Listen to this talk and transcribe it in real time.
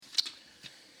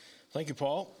Thank you,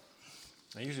 Paul.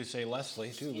 I usually say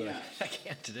Leslie, too, but I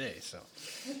can't today, so.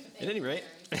 At any rate.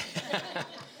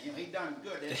 He done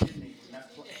good, didn't he?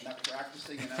 Not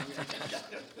practicing and everything.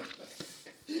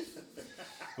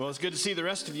 Well, it's good to see the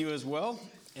rest of you as well.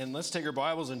 And let's take our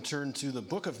Bibles and turn to the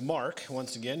book of Mark.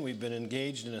 Once again, we've been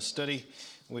engaged in a study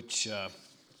which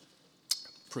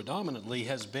predominantly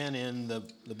has been in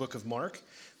the book of Mark.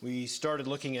 We started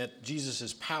looking at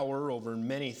Jesus' power over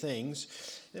many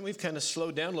things. Then we've kind of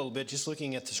slowed down a little bit, just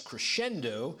looking at this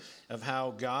crescendo of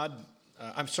how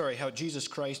how Jesus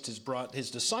Christ has brought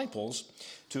his disciples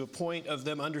to a point of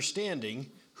them understanding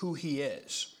who he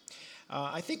is.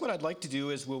 I think what I'd like to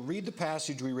do is we'll read the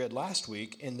passage we read last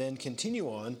week and then continue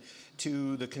on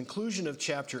to the conclusion of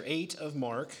chapter 8 of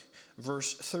Mark,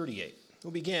 verse 38.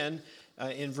 We'll begin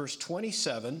in verse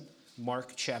 27,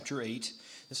 Mark chapter 8.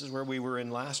 This is where we were in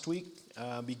last week,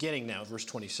 beginning now, verse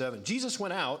 27. Jesus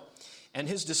went out and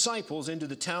his disciples into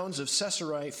the towns of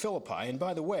Caesarea Philippi. And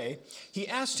by the way, he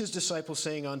asked his disciples,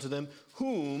 saying unto them,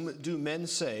 Whom do men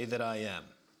say that I am?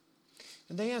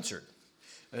 And they answered,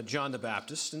 John the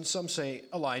Baptist, and some say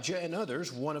Elijah, and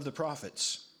others one of the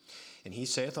prophets. And he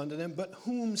saith unto them, But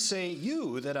whom say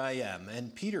you that I am?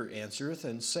 And Peter answereth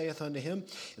and saith unto him,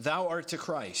 Thou art the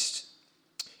Christ.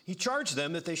 He charged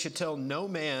them that they should tell no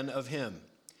man of him.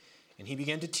 And he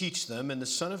began to teach them, and the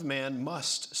Son of Man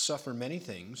must suffer many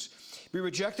things, be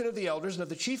rejected of the elders and of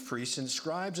the chief priests and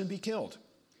scribes, and be killed,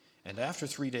 and after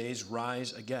 3 days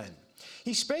rise again.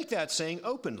 He spake that saying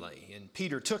openly, and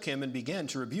Peter took him and began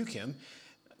to rebuke him.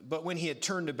 But when he had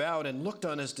turned about and looked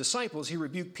on his disciples, he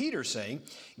rebuked Peter, saying,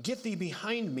 Get thee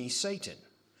behind me, Satan,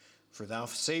 for thou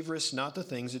savorest not the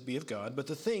things that be of God, but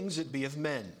the things that be of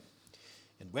men.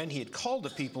 And when he had called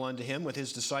the people unto him with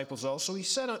his disciples also, he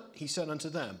said unto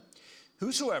them,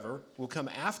 Whosoever will come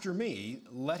after me,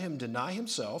 let him deny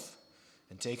himself,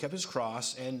 and take up his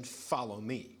cross, and follow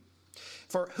me.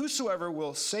 For whosoever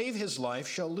will save his life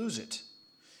shall lose it.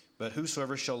 But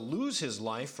whosoever shall lose his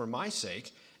life for my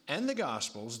sake and the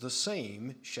gospel's, the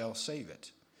same shall save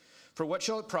it. For what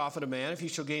shall it profit a man if he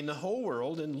shall gain the whole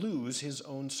world and lose his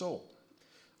own soul?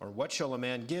 Or what shall a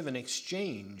man give in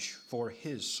exchange for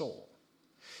his soul?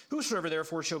 Whosoever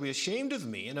therefore shall be ashamed of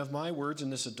me and of my words in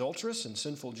this adulterous and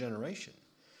sinful generation,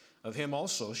 of him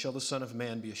also shall the Son of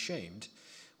Man be ashamed,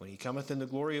 when he cometh in the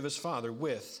glory of his Father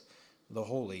with the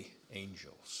holy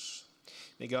angels.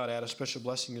 May God add a special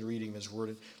blessing to the reading of his word.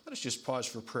 And let us just pause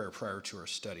for prayer prior to our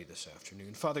study this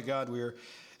afternoon. Father God, we are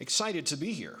excited to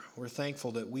be here. We're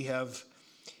thankful that we have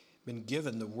been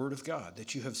given the word of God,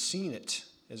 that you have seen it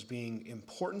as being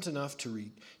important enough to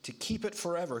read, to keep it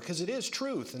forever, because it is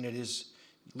truth and it is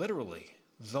literally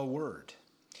the word.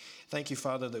 Thank you,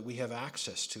 Father, that we have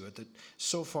access to it, that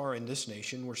so far in this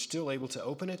nation we're still able to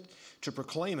open it, to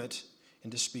proclaim it,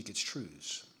 and to speak its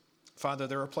truths. Father,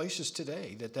 there are places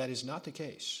today that is not the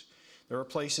case. There are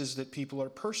places that people are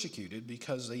persecuted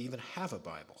because they even have a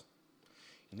Bible.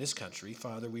 In this country,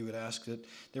 Father, we would ask that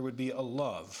there would be a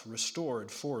love restored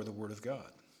for the Word of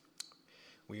God.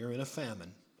 We are in a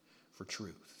famine for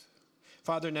truth.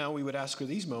 Father, now we would ask for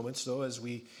these moments, though, as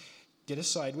we get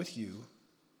aside with you,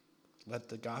 let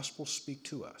the gospel speak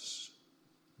to us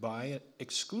by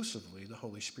exclusively the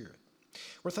Holy Spirit.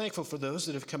 We're thankful for those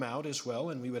that have come out as well,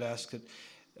 and we would ask that,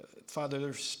 Father,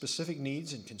 their specific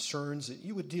needs and concerns, that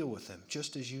you would deal with them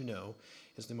just as you know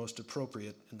is the most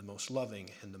appropriate and the most loving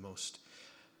and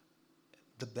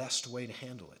the best way to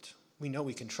handle it. We know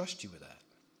we can trust you with that.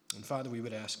 And Father, we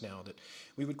would ask now that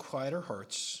we would quiet our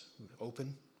hearts,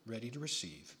 open, ready to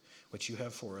receive what you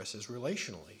have for us as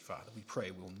relationally, Father. We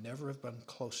pray we'll never have been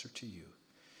closer to you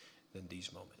than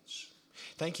these moments.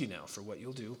 Thank you now for what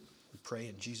you'll do. We pray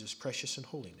in Jesus' precious and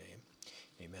holy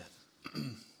name.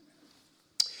 Amen.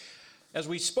 As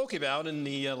we spoke about in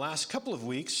the last couple of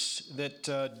weeks,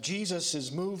 that Jesus has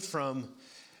moved from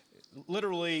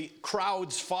literally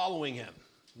crowds following him.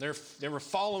 They were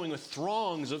following with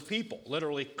throngs of people,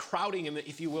 literally crowding him,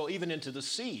 if you will, even into the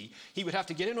sea. He would have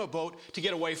to get into a boat to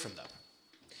get away from them.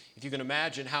 If you can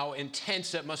imagine how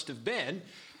intense that must have been.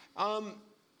 And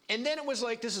then it was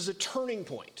like this is a turning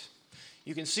point.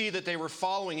 You can see that they were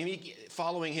following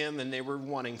him, and they were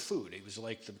wanting food. It was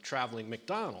like the traveling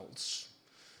McDonald's.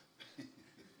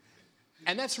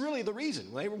 And that's really the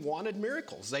reason. They wanted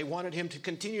miracles. They wanted him to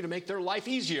continue to make their life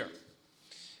easier.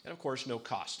 And of course, no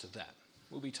cost to that.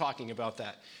 We'll be talking about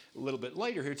that a little bit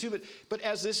later here too. But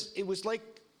it was like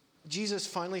Jesus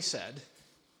finally said,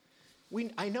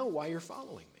 I know why you're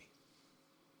following me.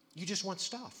 You just want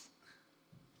stuff.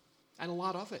 And a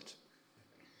lot of it.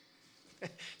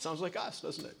 Sounds like us,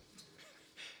 doesn't it?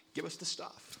 Give us the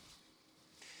stuff.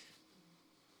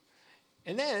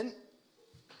 And then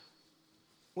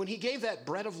when he gave that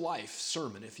bread of life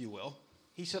sermon, if you will,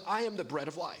 he said, I am the bread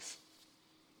of life.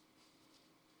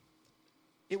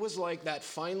 It was like that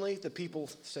finally the people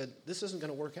said, this isn't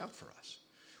going to work out for us.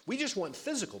 We just want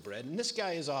physical bread, and this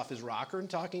guy is off his rocker and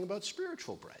talking about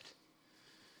spiritual bread.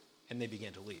 And they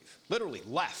began to leave. Literally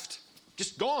left.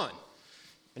 Just gone.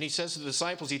 And he says to the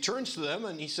disciples, he turns to them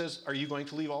and he says, are you going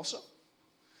to leave also?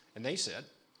 And they said,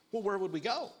 well, where would we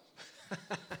go?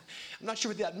 I'm not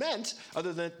sure what that meant,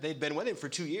 other than they'd been with him for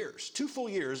 2 years. 2 full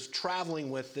years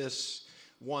traveling with this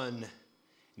one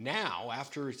now,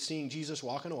 after seeing Jesus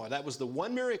walk on water. That was the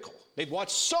one miracle. They'd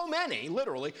watched so many,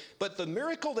 literally, but the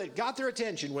miracle that got their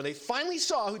attention, where they finally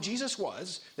saw who Jesus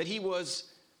was, that he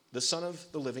was the Son of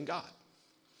the living God.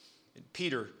 And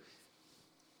Peter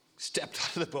stepped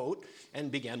out of the boat and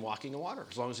began walking on water,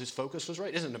 as long as his focus was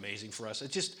right. Isn't it amazing for us?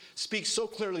 It just speaks so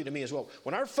clearly to me as well.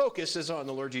 When our focus is on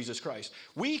the Lord Jesus Christ,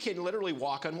 we can literally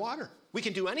walk on water. We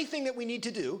can do anything that we need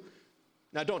to do.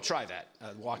 Now, don't try that,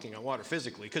 walking on water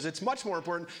physically, because it's much more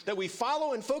important that we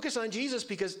follow and focus on Jesus,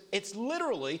 because it's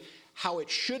literally how it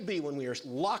should be when we are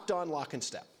locked on, lock and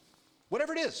step.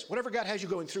 Whatever it is, whatever God has you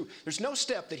going through, there's no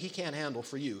step that he can't handle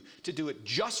for you to do it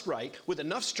just right, with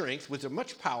enough strength, with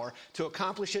much power to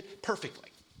accomplish it perfectly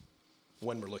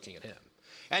when we're looking at him.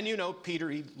 And you know, Peter,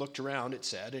 he looked around, it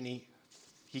said, and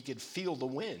he could feel the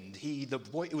wind.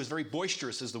 It was very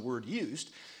boisterous, is the word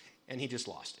used, and he just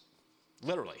lost it.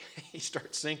 Literally, he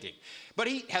starts sinking. But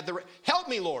he had help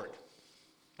me, Lord.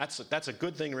 That's a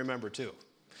good thing to remember, too.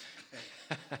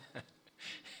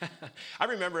 I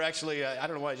remember, actually, I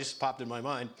don't know why it just popped in my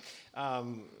mind.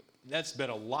 That's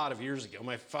been a lot of years ago.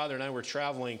 My father and I were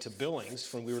traveling to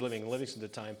Billings when we were living in Livingston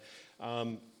at the time.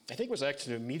 I think it was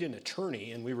actually to meet an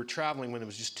attorney, and we were traveling when it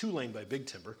was just 2-lane by Big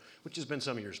Timber, which has been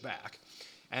some years back.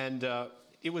 And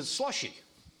it was slushy,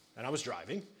 and I was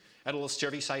driving at a little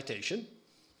Chevy Citation.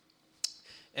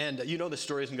 And you know the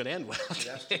story isn't going to end well.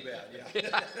 That's too bad,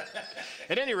 yeah.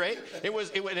 At any rate,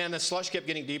 and the slush kept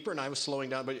getting deeper, and I was slowing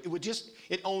down, but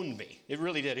it owned me. It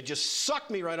really did. It just sucked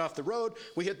me right off the road.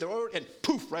 We hit the road, and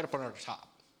poof, right up on our top.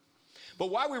 But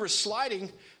while we were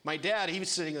sliding, my dad, he was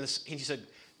sitting in this, and he said,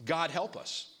 God help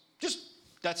us.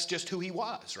 That's just who he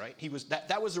was, right?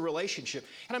 That was the relationship.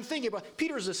 And I'm thinking about,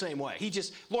 Peter's the same way.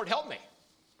 Lord, help me.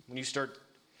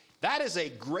 That is a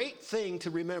great thing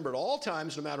to remember at all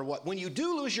times, no matter what. When you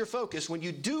do lose your focus, when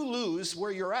you do lose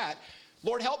where you're at,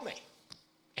 Lord, help me.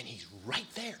 And he's right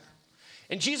there.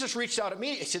 And Jesus reached out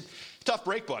immediately. He said, tough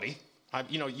break, buddy.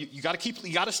 You got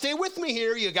to stay with me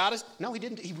here. No, he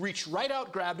didn't. He reached right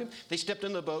out, grabbed him. They stepped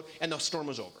in the boat, and the storm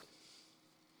was over.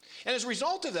 And as a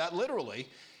result of that, literally,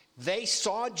 they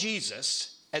saw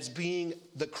Jesus as being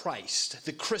the Christ,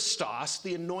 the Christos,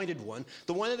 the anointed one,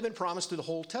 the one that had been promised through the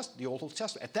Old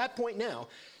Testament. At that point now,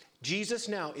 Jesus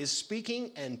now is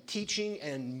speaking and teaching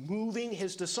and moving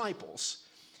his disciples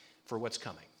for what's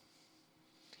coming.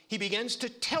 He begins to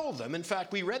tell them, in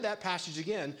fact, we read that passage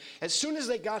again, as soon as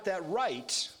they got that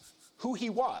right, who he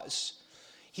was,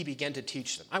 he began to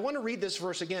teach them. I want to read this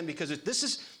verse again, because this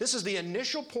is the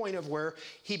initial point of where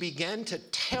he began to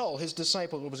tell his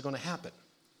disciples what was going to happen.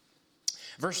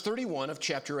 Verse 31 of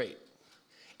chapter 8.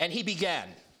 And he began,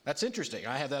 that's interesting,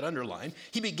 I have that underlined.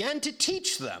 He began to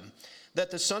teach them that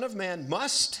the Son of Man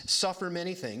must suffer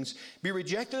many things, be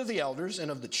rejected of the elders and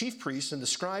of the chief priests and the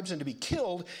scribes, and to be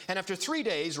killed, and after 3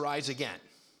 days rise again.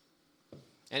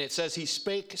 And it says he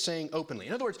spake, saying openly.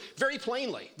 In other words, very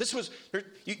plainly.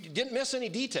 You didn't miss any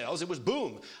details. It was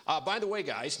boom. By the way,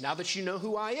 guys, now that you know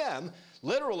who I am,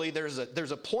 literally there's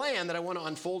a plan that I want to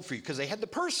unfold for you, because they had the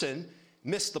person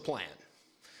miss the plan.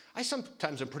 I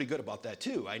sometimes am pretty good about that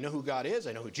too. I know who God is,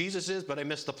 I know who Jesus is, but I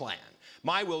miss the plan.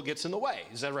 My will gets in the way.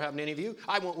 Does that ever happen to any of you?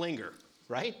 I won't linger,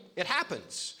 right? It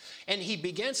happens. And he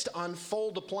begins to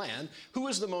unfold the plan. Who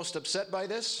is the most upset by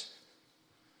this?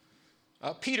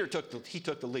 Peter took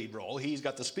the lead role. He's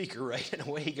got the speaker, right? And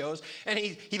away he goes. And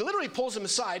he literally pulls him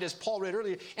aside, as Paul read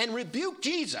earlier, and rebuked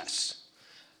Jesus.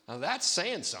 Now that's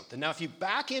saying something. Now if you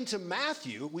back into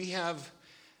Matthew, we have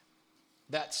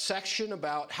that section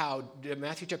about how in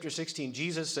Matthew chapter 16,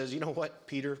 Jesus says, you know what,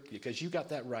 Peter, because you got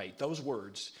that right, those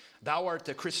words, thou art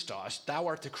the Christos, thou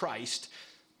art the Christ,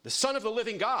 the Son of the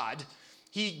living God,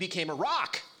 he became a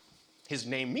rock. His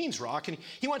name means rock, and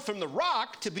he went from the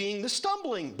rock to being the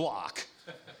stumbling block,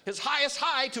 his highest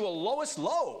high to a lowest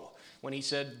low, when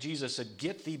Jesus said,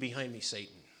 get thee behind me,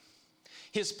 Satan.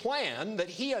 His plan that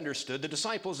he understood, the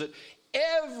disciples, that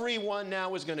everyone now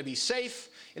was going to be safe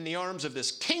in the arms of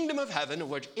this kingdom of heaven, of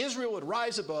which Israel would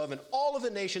rise above and all of the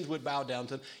nations would bow down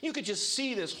to them. You could just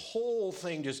see this whole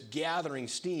thing just gathering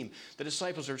steam. The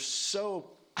disciples are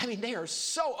they are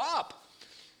so up.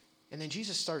 And then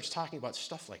Jesus starts talking about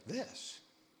stuff like this.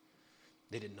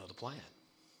 They didn't know the plan.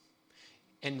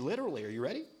 And literally, are you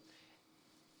ready?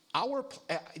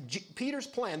 Peter's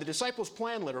plan, the disciples'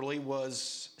 plan literally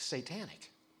was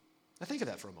satanic. Now think of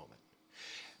that for a moment.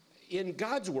 In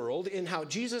God's world, in how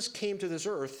Jesus came to this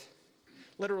earth,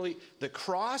 literally, the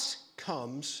cross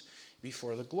comes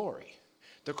before the glory.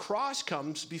 The cross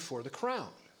comes before the crown.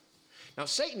 Now,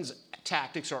 Satan's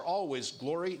tactics are always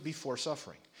glory before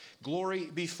suffering. Glory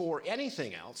before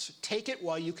anything else. Take it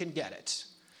while you can get it.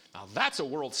 Now, that's a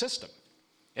world system.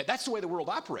 That's the way the world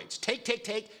operates.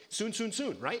 Take,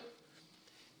 soon, right?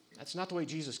 That's not the way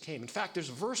Jesus came. In fact, there's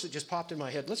a verse that just popped in my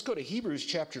head. Let's go to Hebrews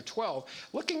chapter 12,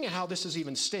 looking at how this is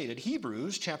even stated.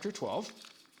 Hebrews chapter 12.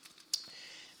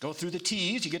 Go through the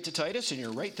T's, you get to Titus, and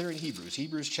you're right there in Hebrews.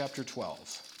 Hebrews chapter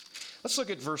 12. Let's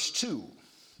look at verse 2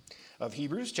 of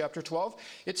Hebrews chapter 12.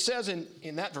 It says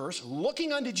in that verse,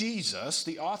 looking unto Jesus,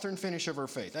 the author and finisher of our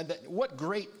faith. And what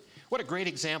a great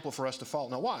example for us to follow.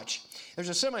 Now watch. There's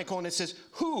a semicolon that says,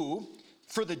 who,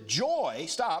 for the joy,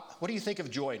 stop. What do you think of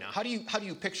joy now? How do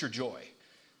you picture joy?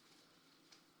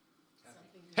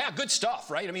 Yeah, good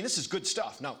stuff, right? I mean, this is good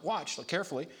stuff. Now watch, look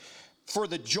carefully. For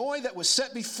the joy that was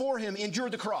set before him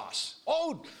endured the cross.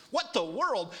 Oh, what the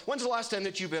world? When's the last time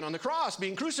that you've been on the cross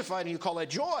being crucified and you call that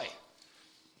joy?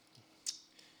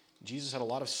 Jesus had a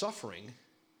lot of suffering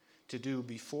to do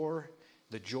before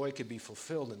the joy could be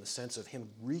fulfilled, in the sense of him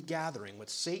regathering what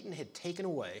Satan had taken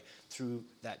away through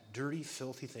that dirty,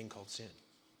 filthy thing called sin.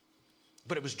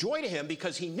 But it was joy to him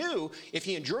because he knew if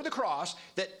he endured the cross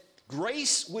that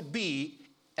grace would be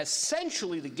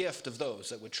essentially the gift of those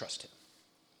that would trust him.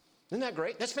 Isn't that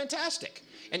great? That's fantastic.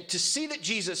 And to see that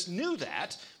Jesus knew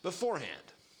that beforehand.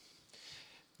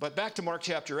 But back to Mark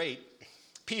chapter 8,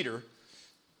 Peter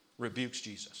rebukes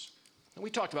Jesus. And we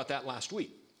talked about that last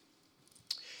week.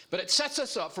 But it sets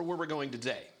us up for where we're going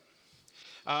today.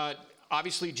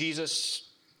 Obviously, Jesus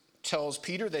tells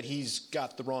Peter that he's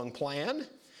got the wrong plan.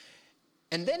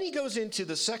 And then he goes into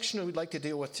the section we'd like to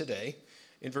deal with today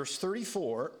in verse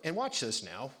 34. And watch this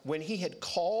now. When he had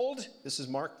called, this is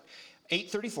Mark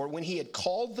 8:34, when he had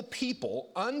called the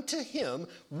people unto him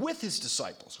with his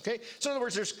disciples. Okay? So in other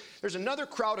words, there's another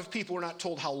crowd of people. We're not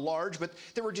told how large, but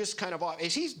they were just kind of off.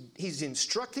 As he's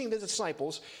instructing the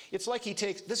disciples, it's like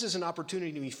this is an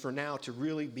opportunity for now to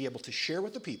really be able to share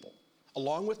with the people,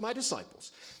 along with my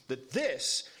disciples, that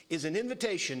this is an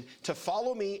invitation to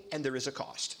follow me, and there is a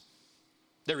cost.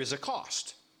 There is a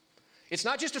cost. It's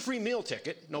not just a free meal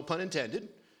ticket, no pun intended,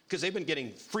 because they've been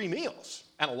getting free meals,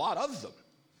 and a lot of them.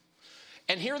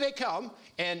 And here they come,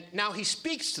 and now he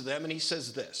speaks to them, and he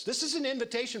says this. This is an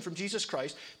invitation from Jesus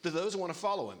Christ to those who want to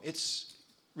follow him. It's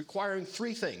requiring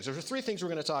three things. There's three things we're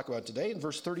going to talk about today. In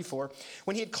verse 34,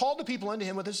 when he had called the people unto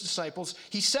him with his disciples,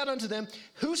 he said unto them,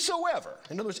 whosoever,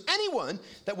 in other words, anyone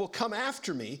that will come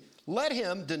after me, let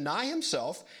him deny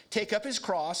himself, take up his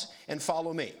cross, and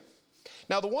follow me.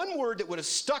 Now, the one word that would have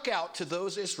stuck out to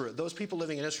those people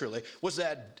living in Israel, was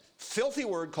that filthy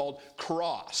word called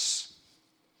cross.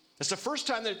 It's the first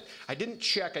time that I didn't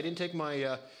take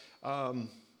my,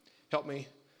 help me.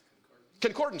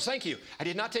 Concordance, thank you. I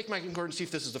did not take my concordance to see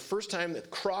if this is the first time that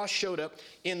cross showed up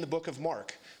in the book of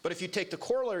Mark. But if you take the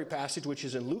corollary passage, which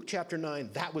is in Luke chapter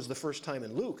 9, that was the first time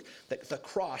in Luke that the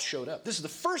cross showed up. This is the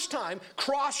first time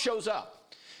cross shows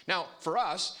up. Now, for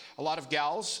us, a lot of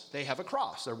gals, they have a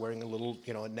cross. They're wearing a little,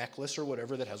 a necklace or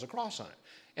whatever that has a cross on it.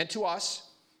 And to us,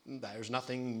 there's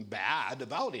nothing bad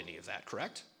about any of that,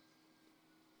 correct?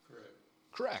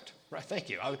 Correct. Right. Thank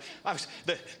you.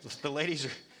 The ladies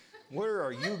are, where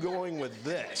are you going with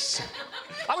this?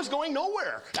 I was going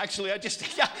nowhere. Actually,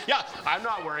 I'm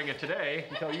not wearing it today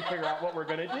until you figure out what we're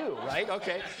going to do, right?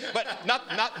 Okay. But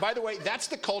not, by the way, that's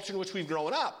the culture in which we've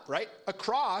grown up, right? A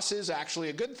cross is actually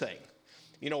a good thing.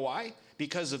 You know why?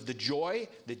 Because of the joy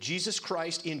that Jesus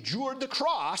Christ endured the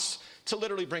cross to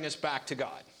literally bring us back to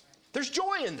God. There's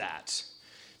joy in that.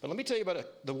 But let me tell you about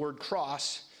the word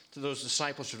cross to those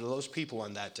disciples or to those people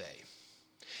on that day.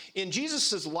 In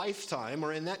Jesus' lifetime,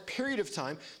 or in that period of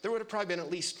time, there would have probably been at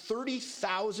least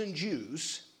 30,000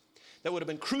 Jews that would have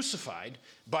been crucified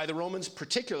by the Romans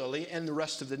particularly, and the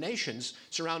rest of the nations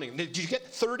surrounding them. Did you get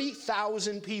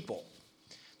 30,000 people?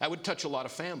 That would touch a lot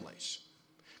of families.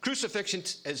 Crucifixion,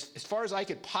 as far as I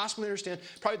could possibly understand,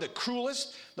 probably the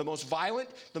cruelest, the most violent,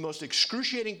 the most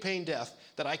excruciating pain death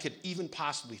that I could even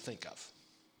possibly think of.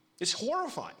 It's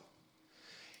horrifying.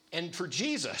 And for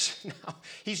Jesus, now,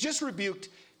 he's just rebuked,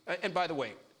 and by the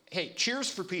way, hey, cheers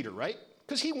for Peter, right?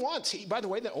 Because by the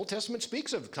way, the Old Testament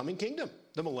speaks of coming kingdom,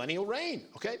 the millennial reign,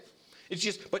 okay?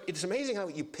 But it's amazing how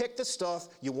you pick the stuff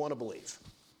you want to believe.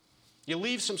 You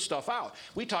leave some stuff out.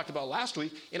 We talked about last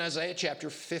week in Isaiah chapter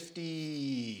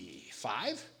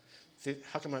 55.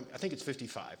 How come I think it's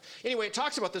 55. Anyway, it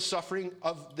talks about the suffering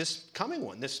of this coming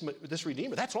one, this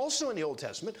Redeemer. That's also in the Old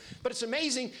Testament, but it's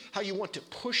amazing how you want to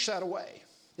push that away,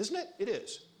 isn't it? It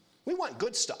is. We want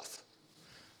good stuff.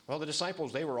 Well, the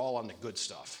disciples, they were all on the good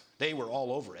stuff. They were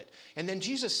all over it. And then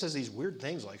Jesus says these weird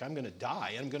things like, I'm going to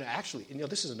die, and I'm going to actually,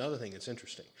 this is another thing that's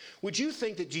interesting. Would you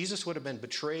think that Jesus would have been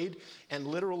betrayed and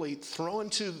literally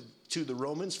thrown to the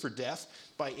Romans for death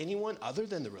by anyone other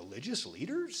than the religious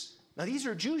leaders? Now, these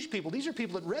are Jewish people. These are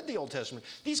people that read the Old Testament.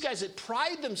 These guys that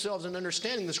pride themselves in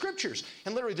understanding the Scriptures.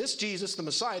 And literally, this Jesus, the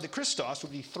Messiah, the Christos,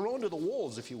 would be thrown to the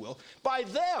wolves, if you will, by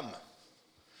them.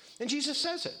 And Jesus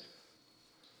says it.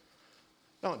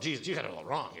 No, Jesus, you got it all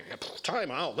wrong here.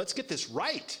 Time out. Let's get this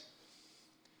right.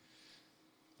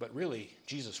 But really,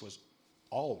 Jesus was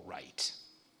all right.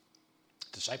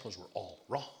 The disciples were all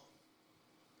wrong.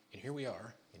 And here we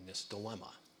are in this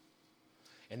dilemma.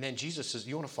 And then Jesus says,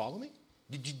 you want to follow me?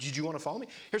 Did you want to follow me?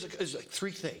 There's like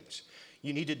three things.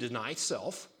 You need to deny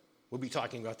self. We'll be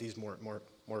talking about these more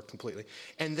completely.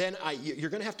 And then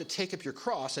you're going to have to take up your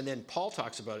cross, and then Paul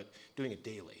talks about it, doing it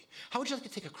daily. How would you like to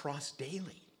take a cross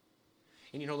daily?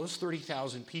 And those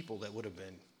 30,000 people that would have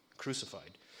been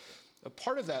crucified, a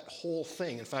part of that whole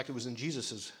thing, in fact, it was in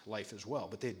Jesus' life as well,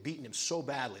 but they had beaten him so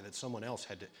badly that someone else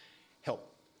had to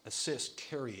help assist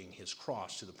carrying his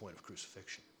cross to the point of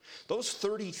crucifixion. Those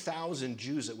 30,000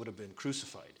 Jews that would have been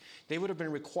crucified, they would have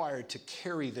been required to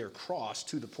carry their cross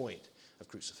to the point of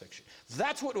crucifixion.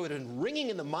 That's what would have been ringing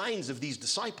in the minds of these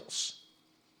disciples.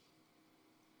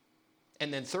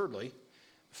 And then thirdly,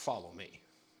 follow me.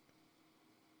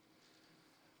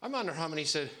 I wonder how many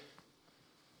said,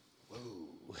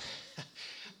 whoa,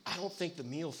 I don't think the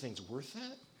meal thing's worth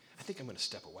that. I think I'm going to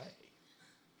step away.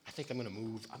 I think I'm going to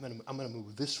move. I'm going to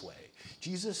move this way.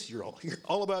 Jesus, you're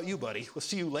all about you, buddy. We'll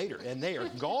see you later. And they are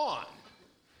gone.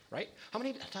 Right? How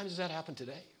many times does that happen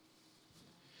today?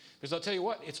 Because I'll tell you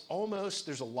what,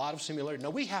 there's a lot of similarity. Now,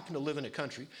 we happen to live in a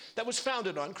country that was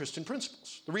founded on Christian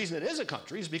principles. The reason it is a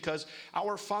country is because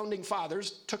our founding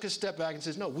fathers took a step back and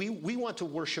says, no, we want to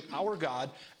worship our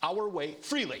God, our way,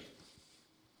 freely.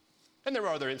 And there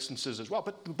are other instances as well.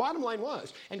 But the bottom line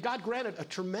was, and God granted a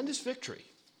tremendous victory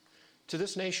to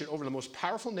this nation over the most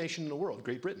powerful nation in the world,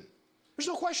 Great Britain. There's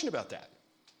no question about that.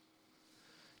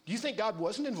 Do you think God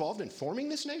wasn't involved in forming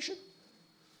this nation?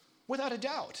 Without a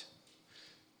doubt.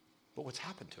 But what's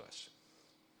happened to us?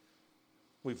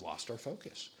 We've lost our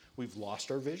focus. We've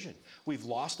lost our vision. We've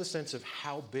lost the sense of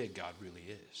how big God really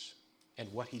is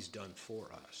and what he's done for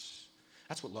us.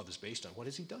 That's what love is based on. What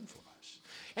has he done for us?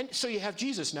 And so you have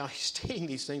Jesus now, he's stating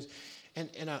these things. And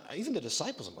even the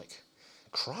disciples, I'm like,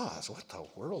 cross, what the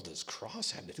world does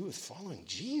cross have to do with following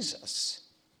Jesus?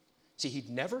 See, he'd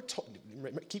never told,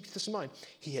 keep this in mind,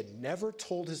 he had never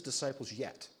told his disciples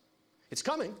yet, it's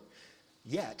coming,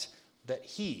 yet, that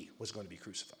he was going to be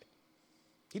crucified.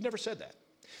 He'd never said that.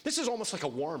 This is almost like a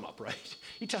warm-up, right?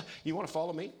 You want to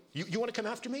follow me? You want to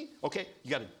come after me? Okay,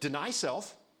 you got to deny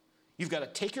self. You've got to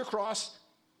take your cross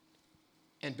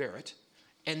and bear it.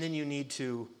 And then you need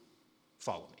to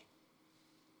follow me.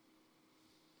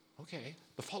 Okay,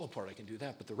 the follow part, I can do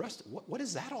that. But the rest, what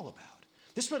is that all about?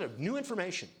 This bit of new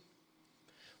information.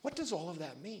 What does all of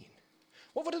that mean?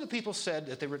 What have the people said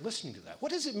that they were listening to that?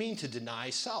 What does it mean to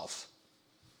deny self?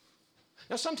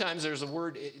 Now, sometimes there's a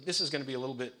word, this is going to be a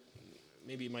little bit,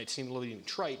 maybe it might seem a little even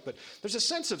trite, but there's a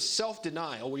sense of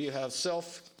self-denial where you have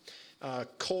self tied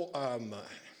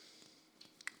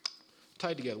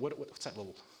together. What's that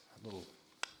little,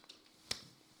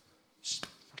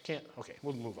 I can't, okay,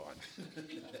 we'll move on.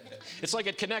 It's like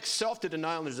it connects self to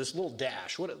denial, and there's this little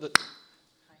dash. Hyphen?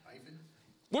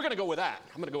 We're going to go with that.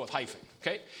 I'm going to go with hyphen,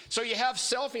 okay? So you have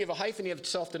self, and you have a hyphen, you have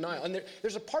self-denial. And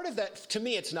there's a part of that, to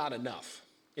me, it's not enough.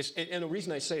 And the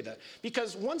reason I say that,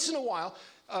 because once in a while,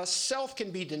 self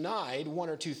can be denied one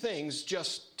or two things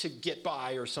just to get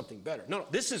by or something better. No,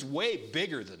 this is way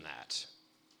bigger than that.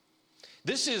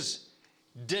 This is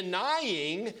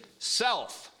denying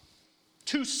self.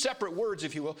 Two separate words,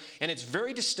 if you will, and it's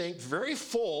very distinct, very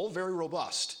full, very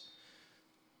robust.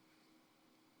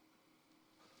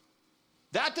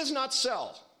 That does not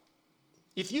sell.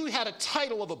 If you had a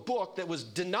title of a book that was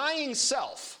denying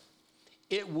self,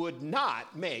 it would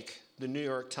not make the New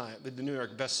York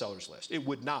bestsellers list. It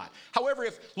would not. However,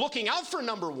 if looking out for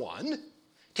number one,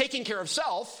 taking care of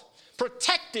self,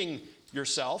 protecting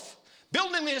yourself,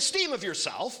 building the esteem of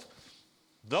yourself,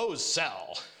 those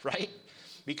sell, right?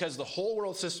 Because the whole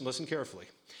world system, listen carefully,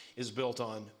 is built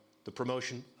on the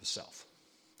promotion of self.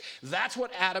 That's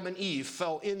what Adam and Eve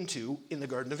fell into in the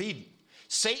Garden of Eden.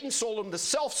 Satan sold them the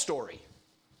self story.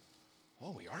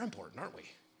 Oh, we are important, aren't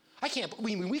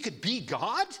we? We could be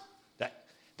God?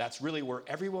 That's really where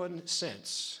everyone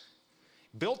sense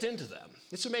built into them.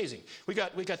 It's amazing. We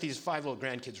got these 5 little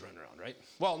grandkids running around, right?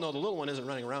 Well, no, the little one isn't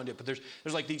running around yet, but there's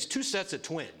like these 2 sets of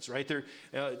twins, right?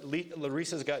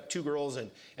 Larissa's got 2 girls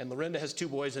and Lorinda has 2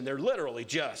 boys, and they're literally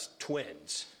just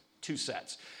twins, 2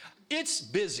 sets. It's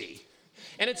busy.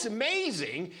 And it's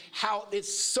amazing how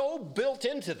it's so built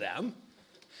into them.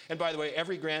 And by the way,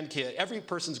 every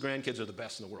person's grandkids are the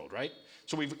best in the world, right?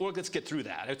 So let's get through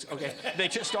that. It's, okay, they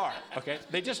just are. Okay,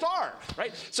 they just are,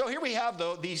 right? So here we have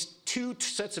these 2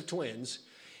 sets of twins,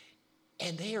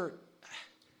 and they are,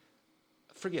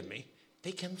 forgive me,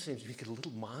 they can seem to be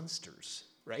little monsters,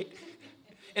 right?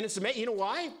 And it's amazing. You know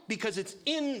why? Because it's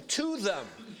into them.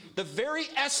 The very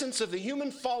essence of the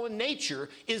human fallen nature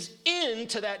is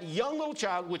into that young little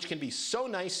child, which can be so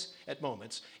nice at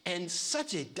moments, and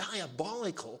such a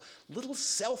diabolical, little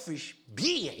selfish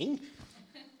being,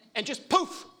 and just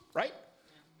poof, right?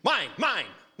 Mine.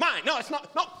 No, it's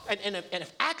not. No. And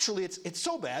if actually it's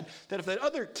so bad that if that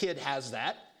other kid has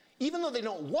that, even though they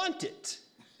don't want it,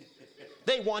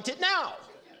 they want it now.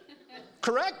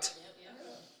 Correct?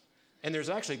 And there's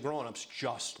actually grown-ups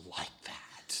just like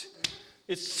that.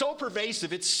 It's so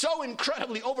pervasive. It's so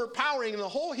incredibly overpowering in the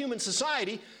whole human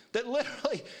society that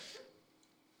literally,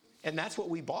 and that's what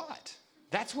we bought.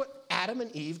 That's what Adam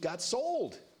and Eve got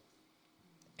sold.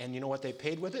 And you know what they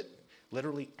paid with it?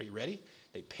 Literally, are you ready?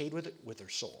 They paid with it with their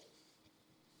soul.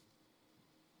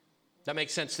 That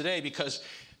makes sense today because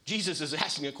Jesus is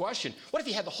asking a question. What if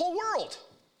he had the whole world?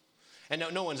 And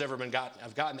no one's ever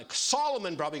gotten it.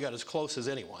 Solomon probably got as close as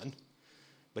anyone,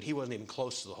 but he wasn't even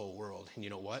close to the whole world. And you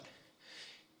know what?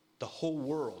 The whole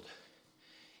world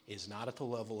is not at the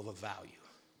level of a value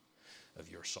of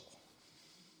your soul.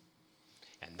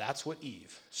 And that's what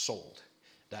Eve sold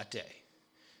that day,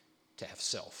 to have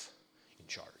self in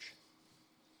charge.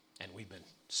 And we've been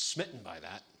smitten by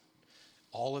that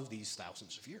all of these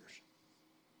thousands of years.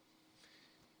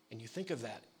 And you think of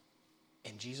that,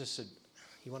 and Jesus said,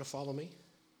 you want to follow me? Do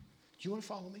you want to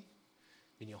follow me?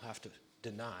 Then you'll have to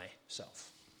deny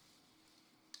self.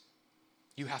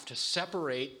 You have to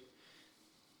separate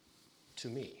to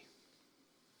me.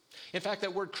 In fact,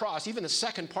 that word cross, even the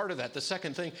second part of that, the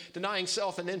second thing, denying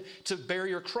self and then to bear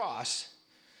your cross.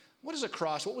 What is a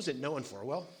cross? What was it known for?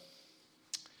 Well,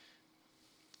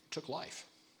 it took life.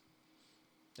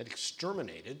 It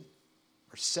exterminated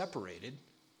or separated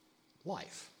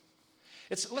life.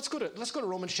 Let's go to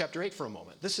Romans chapter 8 for a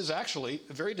moment. This is actually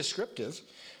very descriptive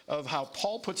of how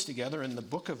Paul puts together in the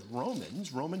book of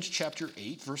Romans chapter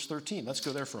 8, verse 13. Let's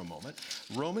go there for a moment.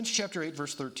 Romans chapter 8,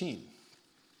 verse 13.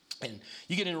 And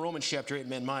you get into Romans chapter 8,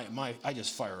 man, I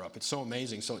just fire up. It's so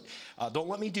amazing. So don't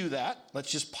let me do that.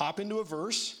 Let's just pop into a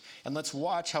verse, and let's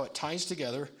watch how it ties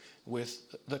together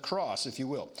with the cross, if you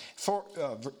will. For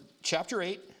chapter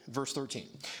 8, verse 13.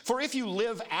 For if you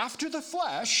live after the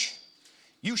flesh,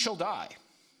 you shall die.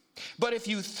 But if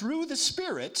you through the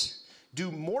Spirit do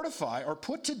mortify or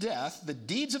put to death the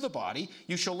deeds of the body,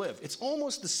 you shall live. It's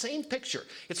almost the same picture.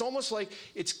 It's almost like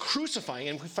it's crucifying,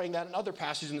 and we find that in other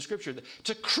passages in the Scripture,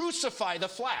 to crucify the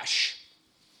flesh.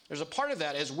 There's a part of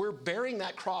that as we're bearing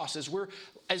that cross, as we're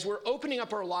opening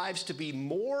up our lives to be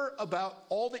more about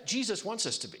all that Jesus wants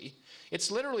us to be.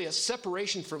 It's literally a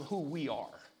separation from who we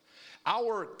are.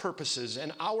 Our purposes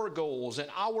and our goals and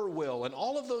our will and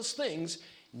all of those things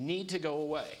need to go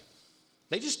away.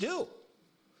 They just do,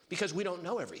 because we don't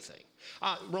know everything.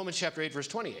 Romans chapter 8, verse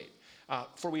 28.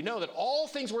 For we know that all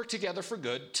things work together for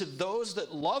good to those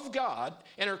that love God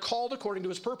and are called according to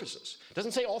his purposes. It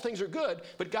doesn't say all things are good,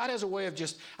 but God has a way of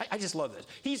I just love this.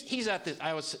 He's at this,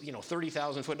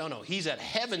 30,000 foot. No, he's at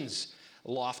heaven's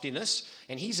loftiness,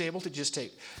 and he's able to just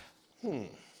take,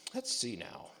 let's see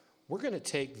now. We're going to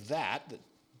take that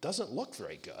doesn't look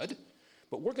very good,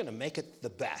 but we're going to make it the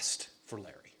best for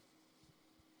Larry.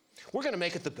 We're going to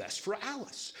make it the best for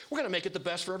Alice. We're going to make it the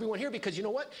best for everyone here, because you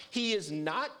know what? He is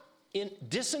not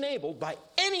disenabled by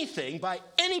anything, by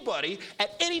anybody,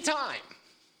 at any time.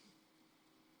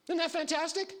 Isn't that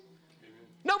fantastic? Amen.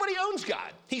 Nobody owns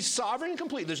God. He's sovereign and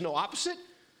complete. There's no opposite.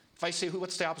 If I say,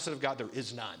 what's the opposite of God? There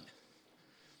is none.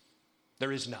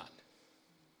 There is none.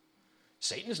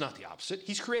 Satan is not the opposite.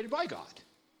 He's created by God.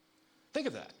 Think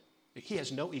of that. He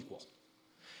has no equal.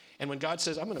 And when God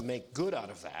says, I'm going to make good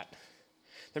out of that,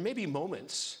 there may be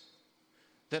moments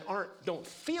that don't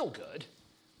feel good,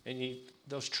 and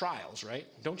those trials, right?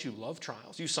 Don't you love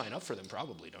trials? You sign up for them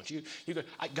probably, don't you? You go,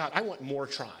 God, I want more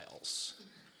trials.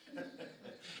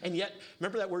 And yet,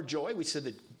 remember that word joy? We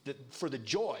said that for the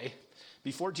joy,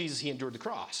 before Jesus, he endured the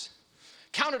cross.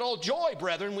 Count it all joy,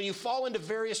 brethren, when you fall into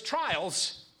various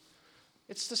trials.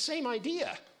 It's the same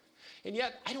idea. And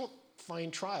yet, I don't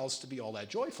find trials to be all that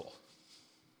joyful.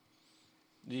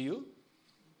 Do you?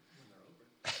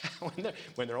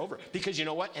 When they're over. Because you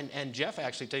know what? And Jeff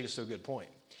actually takes us to a good point.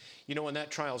 You know when that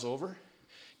trial's over,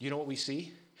 you know what we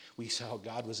see? We see how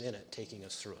God was in it, taking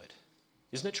us through it.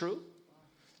 Isn't it true?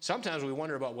 Sometimes we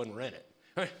wonder about when we're in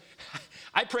it.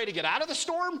 I pray to get out of the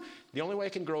storm. The only way I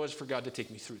can grow is for God to take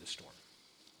me through the storm.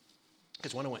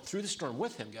 Because when I went through the storm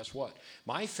with him, guess what?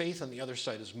 My faith on the other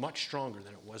side is much stronger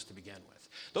than it was to begin with.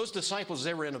 Those disciples,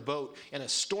 they were in a boat in a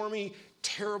stormy,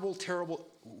 terrible,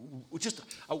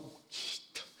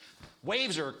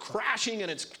 waves are crashing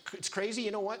and it's crazy.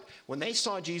 You know what? When they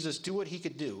saw Jesus do what he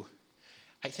could do,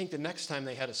 I think the next time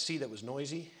they had a sea that was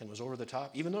noisy and was over the top,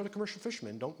 even though they're commercial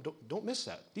fishermen, don't miss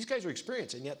that. These guys are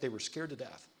experienced, and yet they were scared to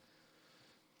death.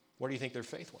 Where do you think their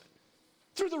faith went?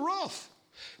 Through the roof.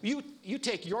 You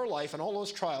take your life and all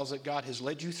those trials that God has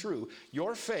led you through,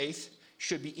 your faith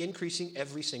should be increasing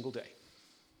every single day.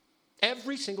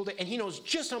 Every single day. And he knows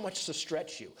just how much to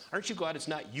stretch you. Aren't you glad it's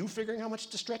not you figuring how much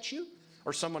to stretch you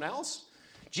or someone else?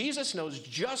 Jesus knows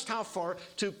just how far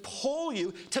to pull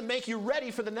you to make you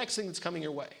ready for the next thing that's coming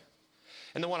your way.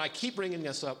 And then when I keep bringing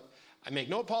this up, I make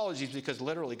no apologies because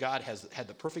literally God has had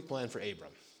the perfect plan for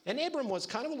Abram. And Abram was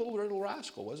kind of a little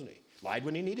rascal, wasn't he? Lied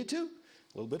when he needed to.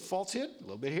 A little bit falsehood, a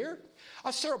little bit here.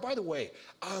 Sarah, by the way,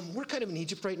 we're kind of in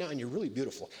Egypt right now, and you're really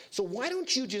beautiful. So why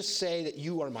don't you just say that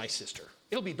you are my sister?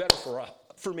 It'll be better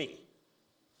for me,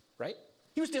 right?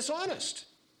 He was dishonest.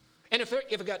 And if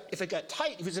it got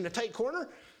tight, if he was in a tight corner,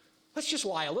 let's just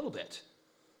lie a little bit.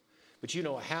 But you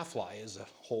know, a half lie is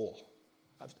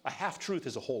a half truth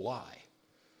is a whole lie.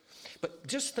 But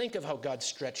just think of how God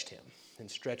stretched him and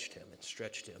stretched him and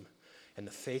stretched him, and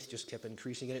the faith just kept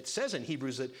increasing. And it says in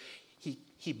Hebrews that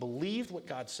he believed what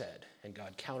God said, and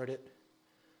God counted it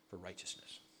for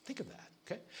righteousness. Think of that,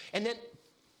 okay? And then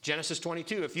Genesis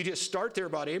 22, if you just start there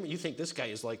about Abraham, you think this guy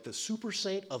is like the super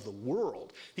saint of the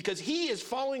world because he is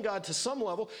following God to some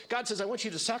level. God says, I want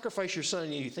you to sacrifice your son,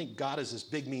 and you think God is this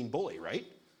big, mean bully, right?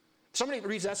 Somebody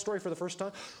reads that story for the first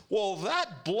time. Well,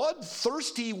 that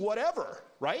bloodthirsty whatever,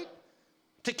 right?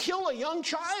 To kill a young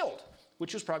child,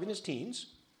 which was probably in his teens,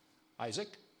 Isaac.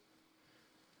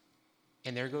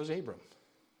 And there goes Abram.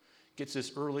 Gets this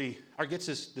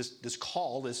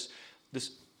call, this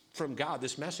from God,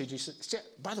 this message. He said,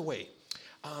 by the way,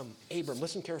 Abram,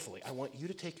 listen carefully. I want you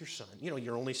to take your son,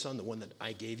 your only son, the one that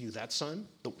I gave you, that son,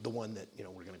 the one that,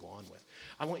 we're going to go on with.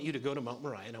 I want you to go to Mount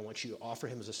Moriah, and I want you to offer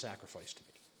him as a sacrifice to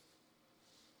me.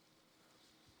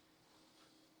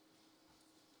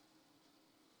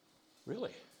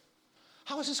 Really?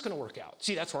 How is this going to work out?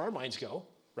 See, that's where our minds go,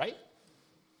 right?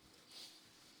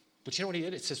 But you know what he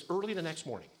did? It says early the next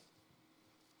morning.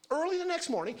 Early the next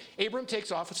morning, Abram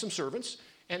takes off with some servants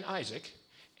and Isaac,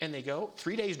 and they go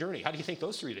 3 days journey. How do you think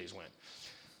those 3 days went?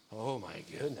 Oh my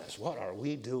goodness, what are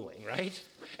we doing, right?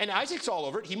 And Isaac's all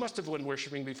over it. He must have been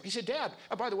worshiping before. He said, Dad,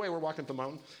 by the way, we're walking up the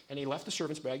mountain, and he left the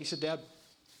servant's bag. He said, Dad,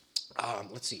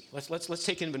 let's see. Let's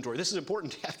take inventory. This is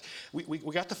important, Dad. We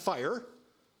got the fire,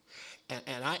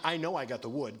 and I know I got the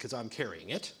wood because I'm carrying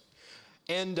it.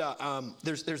 And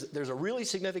there's a really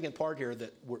significant part here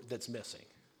that's missing.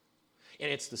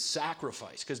 And it's the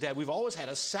sacrifice. Because, Dad, we've always had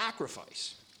a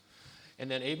sacrifice. And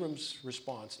then Abram's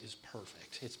response is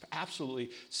perfect. It's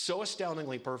absolutely so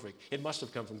astoundingly perfect. It must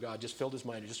have come from God. Just filled his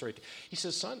mind. Just right. He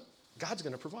says, son, God's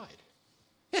going to provide.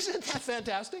 Isn't that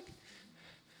fantastic?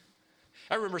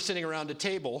 I remember sitting around a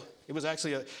table. It was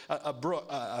actually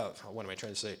what am I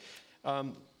trying to say?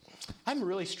 I'm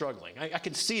really struggling. I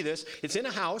can see this. It's in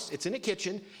a house. It's in a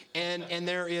kitchen. And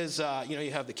there is,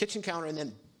 you have the kitchen counter. And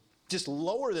then just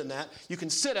lower than that, you can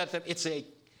sit at them. It's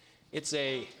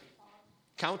a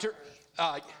counter.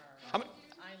 I'm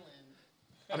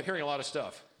hearing a lot of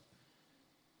stuff.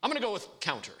 I'm going to go with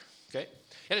counter, okay?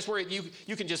 And it's where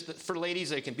you can just, for ladies,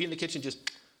 they can be in the kitchen,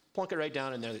 just plunk it right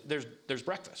down, and there's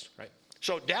breakfast, right?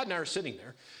 So Dad and I are sitting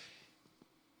there,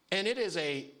 and it is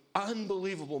a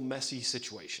unbelievable messy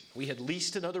situation. We had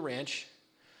leased another ranch.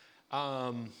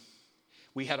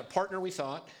 We had a partner, we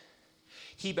thought.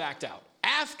 He backed out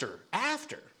after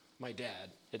my dad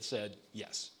had said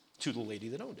yes to the lady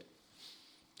that owned it.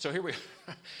 So here we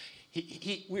are.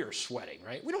 We are sweating,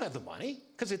 right? We don't have the money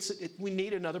because we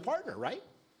need another partner, right?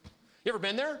 You ever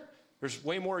been there? There's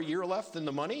way more a year left than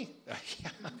the money,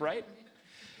 right?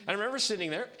 I remember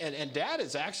sitting there, and Dad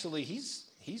is actually, he's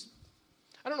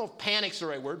I don't know if panic's the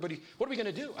right word, but what are we going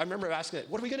to do? I remember asking that,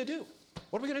 what are we going to do?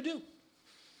 What are we going to do?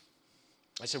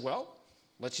 I said, well,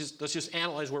 let's just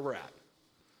analyze where we're at.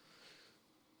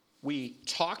 We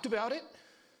talked about it.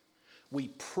 We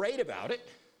prayed about it.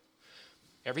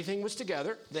 Everything was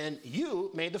together. Then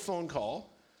you made the phone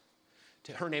call.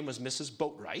 Her name was Mrs.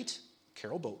 Boatwright,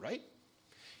 Carol Boatwright.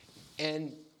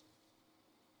 And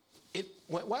it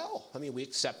went well. I mean, we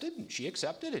accepted, and she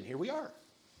accepted, and here we are.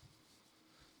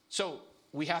 So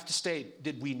we have to stay,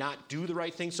 did we not do the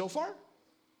right thing so far?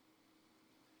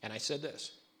 And I said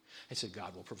this. I said,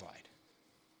 God will provide.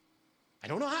 I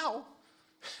don't know how,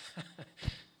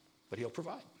 but he'll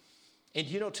provide. And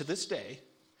you know, to this day,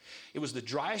 it was the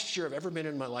driest year I've ever been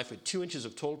in my life with 2 inches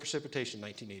of total precipitation in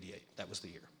 1988. That was the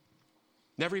year.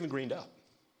 Never even greened up.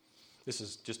 This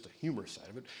is just the humorous side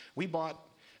of it. We bought,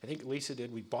 I think Lisa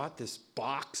did, we bought this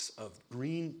box of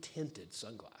green tinted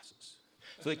sunglasses.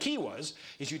 So the key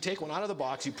is you take one out of the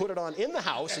box, you put it on in the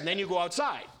house, and then you go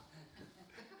outside.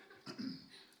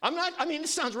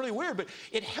 This sounds really weird, but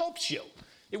it helps you.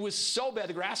 It was so bad,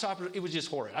 the grasshopper, it was just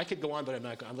horrid. I could go on, but I'm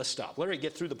not going to. Let's stop. Let me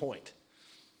get through the point.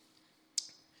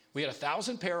 We had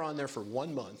 1,000 pair on there for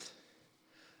 1 month,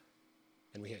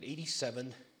 and we had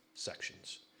 87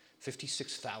 sections,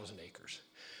 56,000 acres.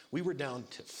 We were down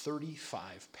to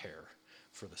 35 pair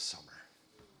for the summer.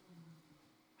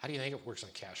 How do you think it works on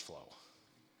cash flow?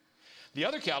 The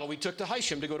other cattle we took to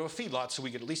Hysham to go to a feedlot so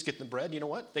we could at least get the bread. You know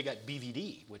what? They got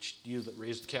BVD, which you that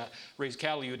raised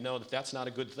cattle, you would know that that's not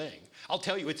a good thing. I'll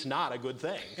tell you, it's not a good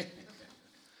thing.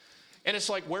 And it's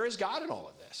like, where is God in all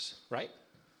of this, right?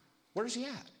 Where is he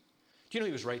at? Do you know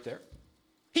he was right there?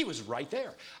 He was right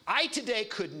there. I today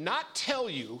could not tell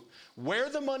you where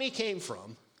the money came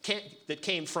from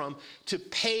to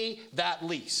pay that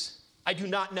lease. I do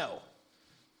not know,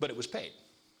 but it was paid.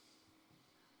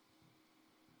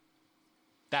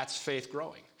 That's faith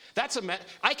growing.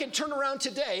 I can turn around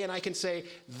today and I can say,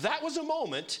 that was a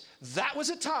moment, that was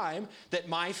a time that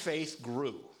my faith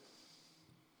grew.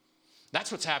 That's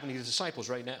what's happening to the disciples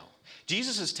right now.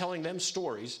 Jesus is telling them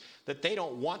stories that they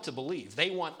don't want to believe. They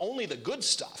want only the good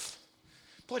stuff.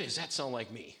 Boy, does that sound like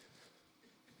me.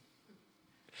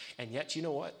 And yet, you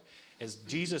know what? As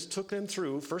Jesus took them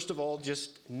through, first of all,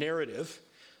 just narrative,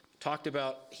 talked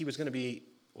about he was going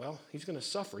to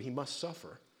suffer. He must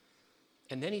suffer.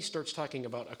 And then he starts talking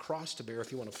about a cross to bear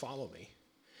if you want to follow me.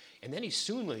 And then he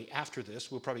soon after this,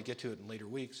 we'll probably get to it in later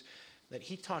weeks, that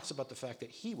he talks about the fact that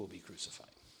he will be crucified.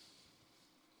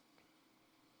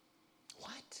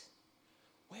 What?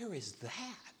 Where is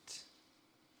that?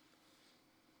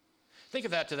 Think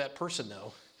of that to that person,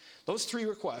 though. Those 3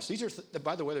 requests, these are,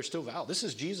 by the way, they're still valid. This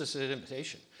is Jesus'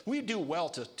 invitation. We do well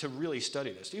to really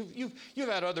study this. You've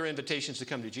had other invitations to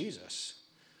come to Jesus.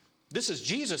 This is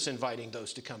Jesus inviting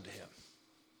those to come to him.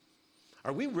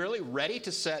 Are we really ready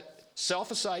to set self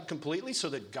aside completely so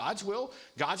that God's will,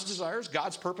 God's desires,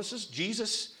 God's purposes,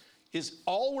 Jesus is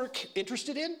all we're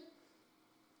interested in?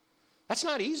 That's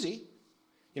not easy.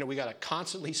 You know, we got to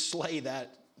constantly slay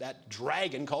that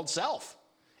dragon called self.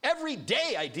 Every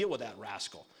day I deal with that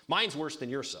rascal. Mine's worse than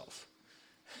yourself.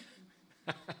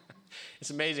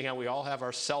 It's amazing how we all have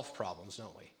our self problems,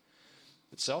 don't we?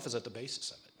 But self is at the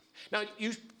basis of it. Now,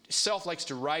 self likes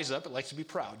to rise up. It likes to be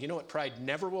proud. You know what pride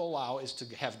never will allow is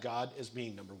to have God as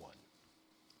being number one.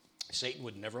 Satan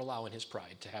would never allow in his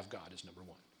pride to have God as number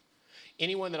one.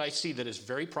 Anyone that I see that is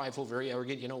very prideful, very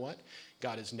arrogant, you know what?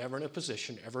 God is never in a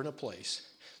position, ever in a place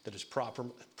that is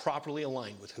properly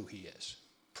aligned with who he is.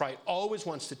 Pride always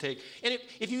wants to take, and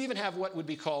if you even have what would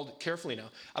be called, carefully now,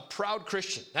 a proud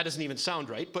Christian, that doesn't even sound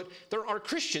right, but there are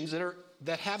Christians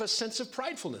that have a sense of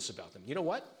pridefulness about them. You know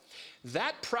what?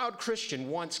 That proud Christian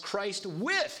wants Christ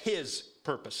with his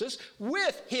purposes,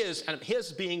 with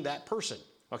his being that person,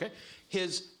 okay?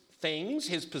 His things,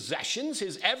 his possessions,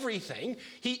 his everything.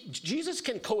 Jesus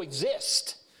can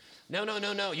coexist.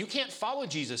 No. You can't follow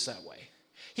Jesus that way.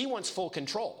 He wants full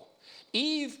control.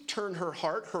 Eve turned her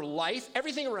heart, her life,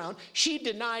 everything around. She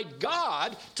denied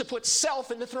God to put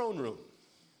self in the throne room.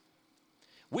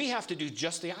 We have to do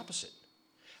just the opposite.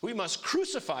 We must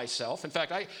crucify self. In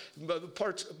fact,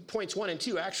 points 1 and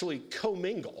 2 actually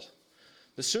commingle.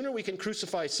 The sooner we can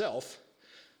crucify self,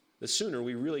 the sooner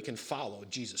we really can follow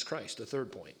Jesus Christ, the third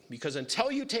point. Because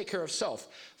until you take care of self,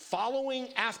 following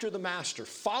after the Master,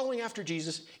 following after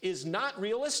Jesus is not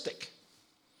realistic.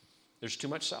 There's too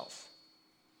much self.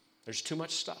 There's too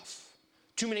much stuff.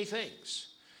 Too many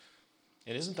things.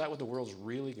 And isn't that what the world's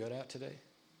really good at today?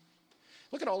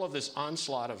 Look at all of this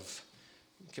onslaught of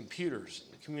computers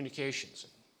and communications.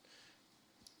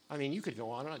 I mean, you could go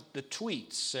on the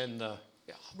tweets and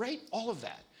all of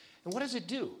that. And what does it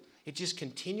do? It just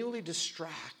continually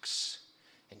distracts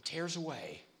and tears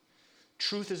away.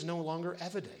 Truth is no longer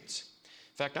evident.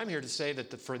 In fact, I'm here to say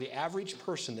that for the average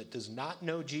person that does not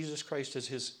know Jesus Christ as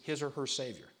his or her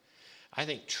Savior, I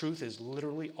think truth is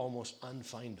literally almost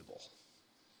unfindable.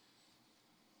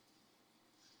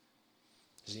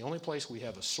 It's the only place we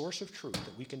have a source of truth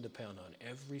that we can depend on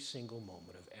every single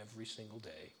moment of every single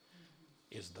day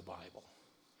is the Bible.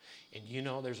 And you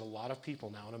know, there's a lot of people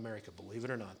now in America, believe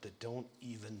it or not, that don't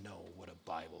even know what a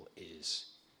Bible is.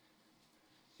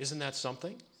 Isn't that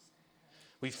something?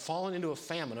 We've fallen into a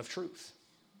famine of truth.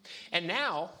 And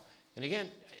now, and again,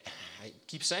 I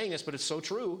keep saying this, but it's so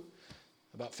true,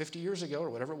 about 50 years ago or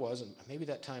whatever it was, and maybe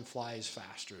that time flies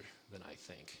faster than I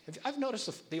think. I've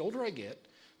noticed the older I get,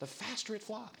 the faster it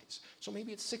flies. So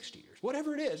maybe it's 60 years,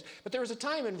 whatever it is. But there was a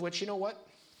time in which, you know what?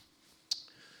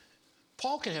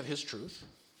 Paul can have his truth.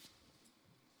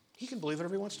 He can believe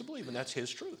whatever he wants to believe, and that's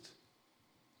his truth.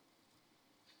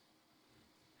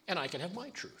 And I can have my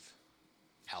truth.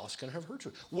 Alice can have her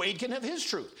truth. Wade can have his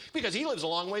truth, because he lives a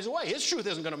long ways away. His truth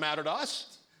isn't going to matter to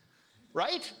us.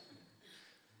 Right?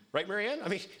 Right, Marianne? I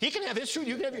mean, he can have his truth,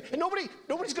 you can have your... And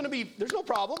nobody's going to be... There's no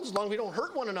problem as long as we don't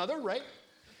hurt one another, right?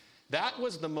 That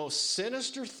was the most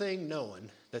sinister thing known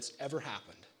that's ever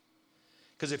happened.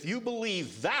 Because if you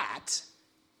believe that,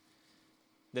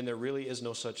 then there really is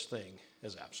no such thing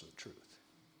as absolute truth.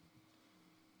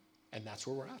 And that's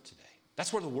where we're at today.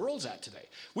 That's where the world's at today.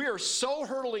 We are so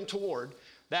hurtling toward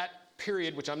that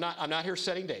period, which I'm not here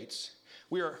setting dates.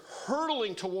 We are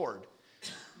hurtling toward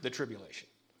the tribulation.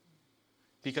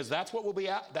 Because that's what will be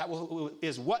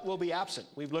is what will be absent.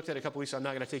 We've looked at it a couple weeks, so I'm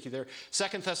not going to take you there.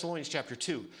 2 Thessalonians chapter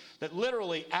 2. That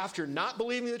literally, after not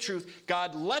believing the truth,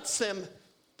 God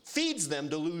feeds them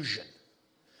delusion.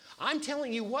 I'm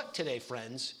telling you what today,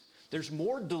 friends. There's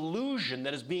more delusion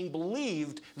that is being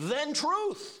believed than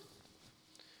truth.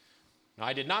 Now,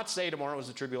 I did not say tomorrow was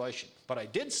the tribulation, but I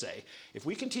did say if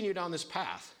we continue down this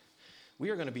path, we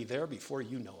are going to be there before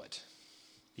you know it.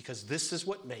 Because this is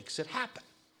what makes it happen.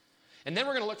 And then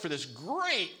we're going to look for this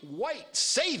great white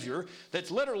Savior that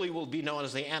literally will be known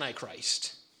as the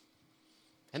Antichrist.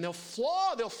 And they'll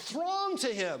throng to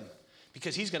him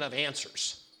because he's going to have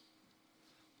answers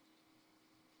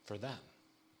for them.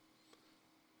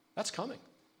 That's coming.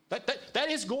 That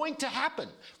is going to happen.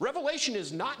 Revelation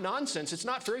is not nonsense. It's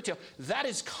not fairy tale. That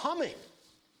is coming.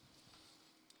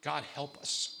 God help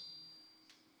us.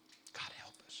 God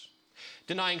help us.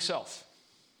 Denying self.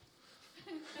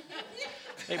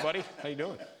 Hey, buddy, how you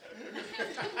doing?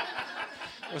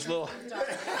 It was a little...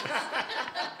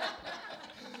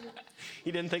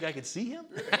 He didn't think I could see him?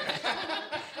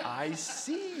 I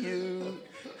see you.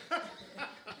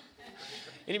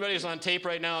 Anybody who's on tape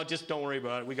right now, just don't worry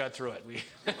about it. We got through it.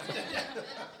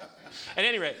 At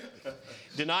any rate,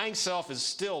 denying self is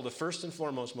still the first and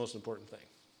foremost most important thing.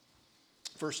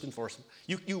 First and foremost.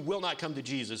 You will not come to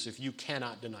Jesus if you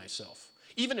cannot deny self.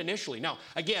 Even initially. Now,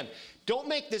 again, don't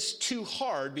make this too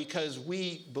hard because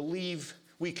we believe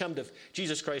we come to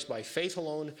Jesus Christ by faith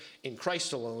alone, in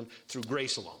Christ alone, through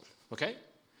grace alone. Okay?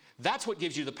 That's what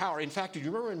gives you the power. In fact, do you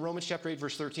remember in Romans chapter 8,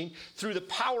 verse 13? Through the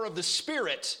power of the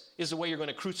Spirit is the way you're going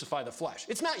to crucify the flesh.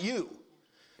 It's not you.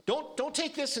 Don't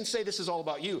take this and say this is all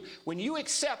about you. When you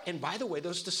accept, and by the way,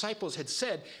 those disciples had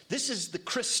said, this is the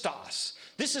Christos.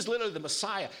 This is literally the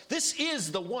Messiah. This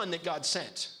is the one that God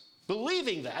sent.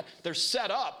 Believing that, they're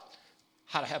set up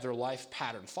how to have their life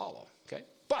pattern follow, okay?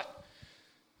 But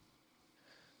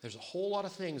there's a whole lot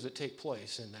of things that take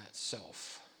place in that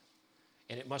self,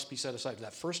 and it must be set aside.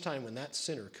 That first time when that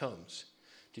sinner comes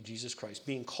to Jesus Christ,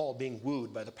 being called, being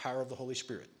wooed by the power of the Holy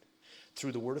Spirit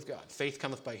through the Word of God. Faith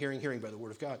cometh by hearing, hearing by the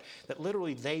Word of God. That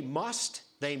literally they must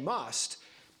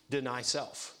deny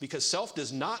self, because self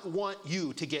does not want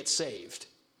you to get saved.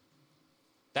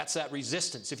 That's that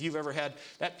resistance. If you've ever had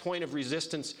that point of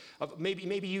resistance, of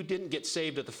maybe you didn't get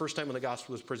saved at the first time when the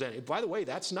gospel was presented. By the way,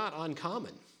 that's not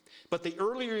uncommon. But the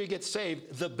earlier you get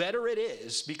saved, the better it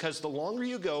is, because the longer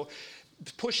you go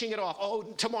pushing it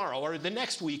off, tomorrow or the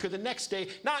next week or the next day,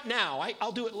 not now,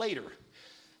 I'll do it later.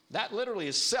 That literally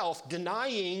is self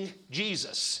denying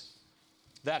Jesus.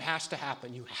 That has to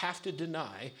happen. You have to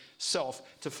deny self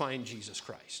to find Jesus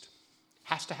Christ.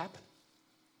 Has to happen.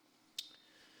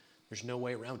 There's no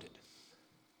way around it.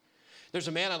 There's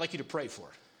a man I'd like you to pray for.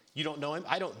 You don't know him.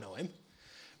 I don't know him.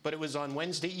 But it was on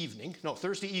Thursday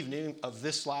evening of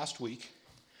this last week.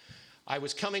 I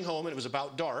was coming home, and it was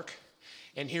about dark.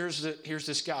 And here's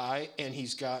this guy, and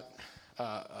he's got,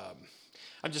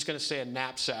 I'm just going to say a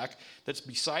knapsack that's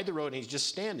beside the road, and he's just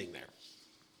standing there.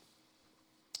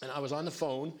 And I was on the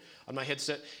phone, on my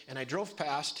headset, and I drove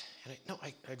past, and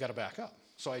I got to back up.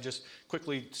 So I just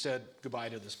quickly said goodbye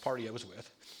to this party I was with.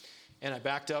 And I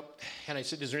backed up, and I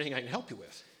said, is there anything I can help you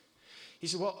with? He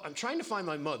said, well, I'm trying to find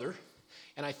my mother,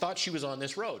 and I thought she was on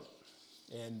this road.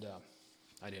 And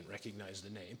I didn't recognize the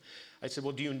name. I said,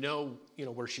 well, do you know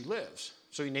where she lives?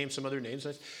 So he named some other names,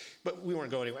 but we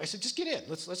weren't going anywhere. I said, just get in.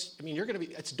 You're going to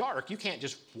be, it's dark. You can't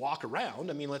just walk around.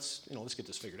 Let's get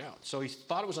this figured out. So he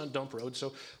thought it was on Dump Road.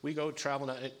 So we go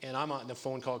traveling, and I'm on, the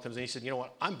phone call comes in. He said, you know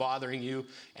what, I'm bothering you.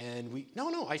 And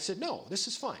no. I said, no, this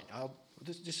is fine.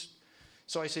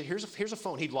 So I said, here's a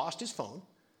phone. He'd lost his phone.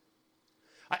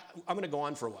 I'm going to go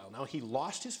on for a while now. He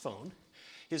lost his phone.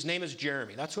 His name is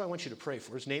Jeremy. That's who I want you to pray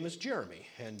for. His name is Jeremy.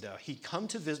 And he came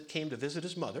to visit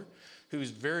his mother, who's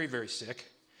very, very sick,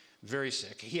 very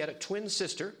sick. He had a twin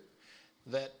sister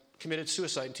that committed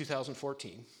suicide in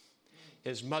 2014.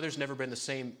 His mother's never been the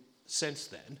same since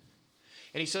then.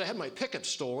 And he said, I had my pickup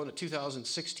stolen, a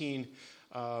 2016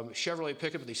 Chevrolet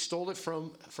pickup. They stole it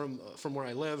from where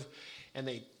I live. And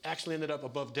they actually ended up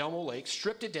above Delmo Lake,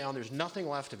 stripped it down. There's nothing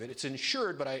left of it. It's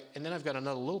insured, and then I've got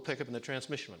another little pickup and the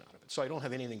transmission went out of it. So I don't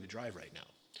have anything to drive right now.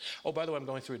 Oh, by the way, I'm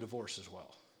going through a divorce as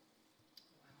well.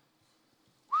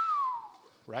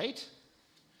 Right?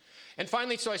 And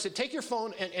finally, so I said, take your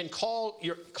phone and call,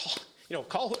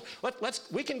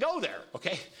 we can go there,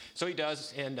 okay? So he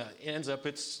does, and it ends up,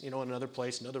 it's, another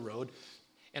place, another road.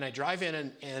 And I drive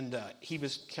in, and he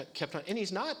kept on, and he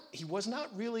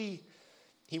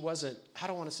wasn't, how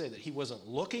do I want to say that? He wasn't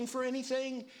looking for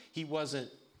anything. He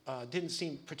didn't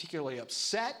seem particularly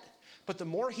upset. But the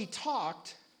more he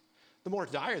talked, the more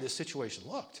dire this situation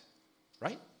looked,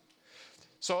 right?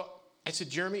 So I said,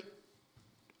 Jeremy,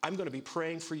 I'm going to be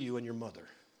praying for you and your mother.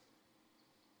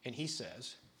 And he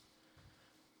says,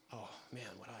 oh, man,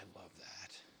 would I love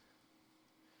that.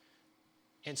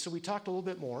 And so we talked a little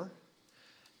bit more.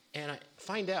 And I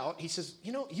find out, he says,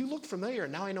 you look familiar,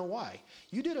 and now I know why.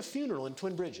 You did a funeral in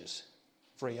Twin Bridges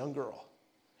for a young girl,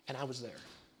 and I was there.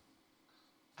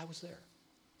 I was there.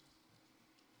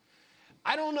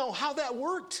 I don't know how that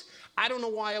worked. I don't know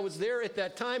why I was there at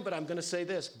that time, but I'm going to say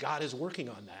this. God is working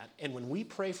on that, and when we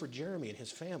pray for Jeremy and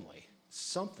his family,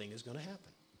 something is going to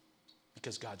happen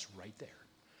because God's right there.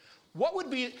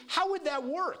 How would that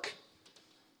work?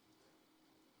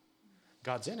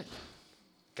 God's in it.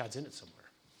 God's in it somewhere.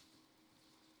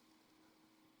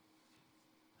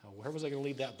 Where was I going to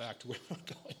lead that back to where we're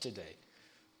going today?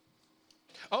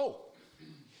 Oh,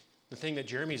 the thing that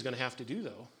Jeremy's going to have to do,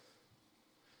 though,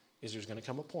 is there's going to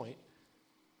come a point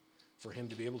for him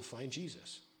to be able to find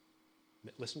Jesus.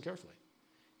 Listen carefully.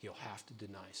 He'll have to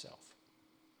deny self.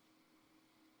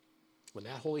 When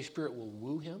that Holy Spirit will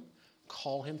woo him,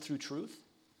 call him through truth,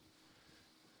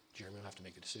 Jeremy will have to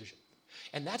make a decision.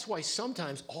 And that's why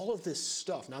sometimes all of this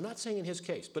stuff, now I'm not saying in his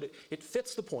case, but it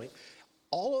fits the point,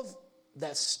 all of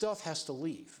that stuff has to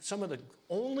leave. Some of the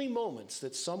only moments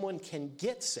that someone can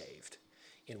get saved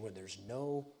in when there's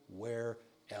nowhere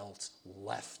else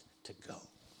left to go.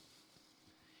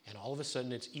 And all of a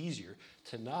sudden it's easier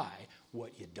to deny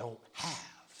what you don't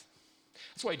have.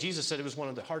 That's why Jesus said it was one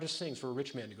of the hardest things for a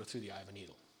rich man to go through the eye of a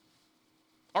needle.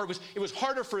 Or it was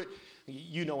harder for,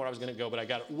 you know where I was going to go, but I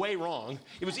got it way wrong.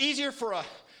 It was easier for a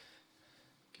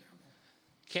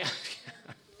camel.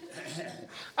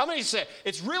 How many say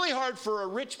it's really hard for a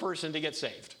rich person to get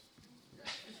saved?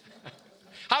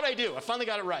 How'd I do? I finally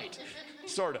got it right,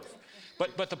 sort of.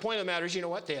 But the point of the matter is, you know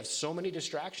what? They have so many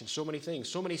distractions, so many things,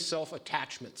 so many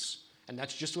self-attachments. And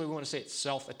that's just the way we want to say it,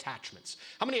 self-attachments.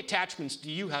 How many attachments do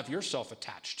you have yourself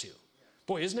attached to?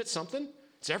 Boy, isn't it something?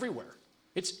 It's everywhere.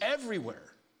 It's everywhere.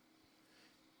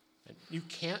 And you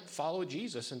can't follow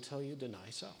Jesus until you deny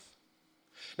self.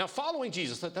 Now, following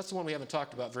Jesus, that's the one we haven't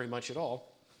talked about very much at all.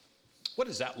 What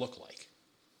does that look like?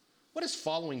 What does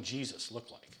following Jesus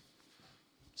look like?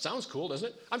 Sounds cool, doesn't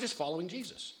it? I'm just following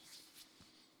Jesus.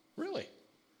 Really?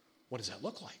 What does that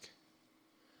look like?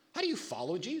 How do you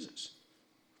follow Jesus?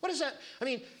 What is that?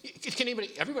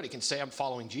 Everybody can say I'm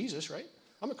following Jesus, right?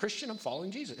 I'm a Christian, I'm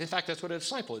following Jesus. In fact, that's what a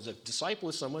disciple is. A disciple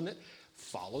is someone that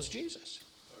follows Jesus.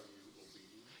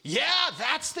 Yeah,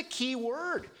 that's the key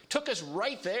word. Took us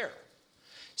right there.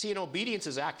 See, obedience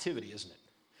is activity, isn't it?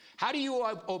 How do you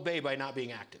obey by not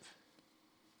being active?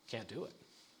 Can't do it.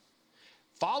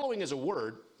 Following is a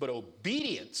word, but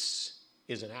obedience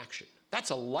is an action. That's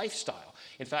a lifestyle.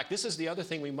 In fact, this is the other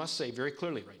thing we must say very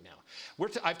clearly right now.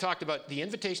 I've talked about the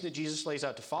invitation that Jesus lays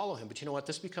out to follow him, but you know what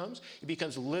this becomes? It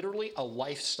becomes literally a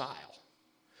lifestyle.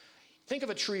 Think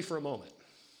of a tree for a moment.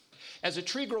 As a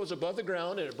tree grows above the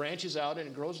ground and it branches out and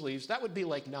it grows leaves, that would be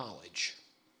like knowledge.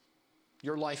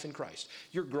 Your life in Christ.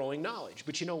 You're growing knowledge.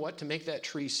 But you know what? To make that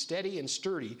tree steady and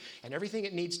sturdy and everything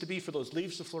it needs to be for those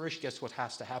leaves to flourish, guess what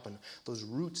has to happen? Those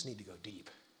roots need to go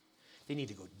deep. They need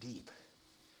to go deep.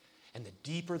 And the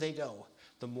deeper they go,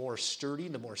 the more sturdy,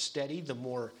 the more steady, the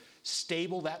more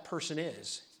stable that person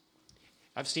is.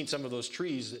 I've seen some of those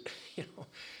trees that,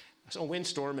 it's a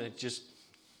windstorm and it just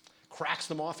cracks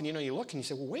them off. And, you look and you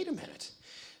say, well, wait a minute.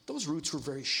 Those roots were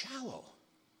very shallow.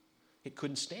 It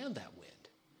couldn't stand that wind.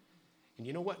 And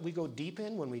you know what we go deep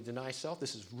in when we deny self?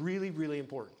 This is really, really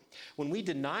important. When we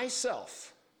deny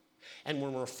self and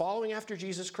when we're following after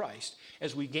Jesus Christ,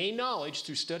 as we gain knowledge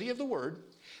through study of the Word,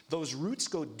 those roots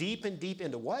go deep and deep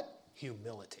into what?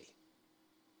 Humility.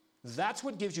 That's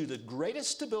what gives you the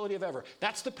greatest stability of ever.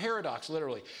 That's the paradox,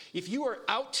 literally. If you are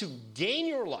out to gain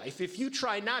your life, if you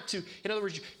try not to, in other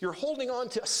words, you're holding on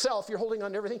to self, you're holding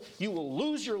on to everything, you will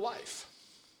lose your life.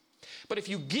 But if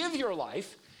you give your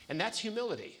life, and that's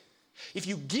humility, if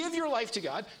you give your life to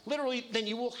God, literally, then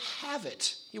you will have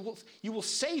it. You will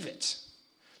save it.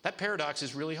 That paradox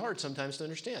is really hard sometimes to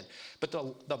understand. But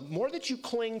the more that you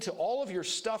cling to all of your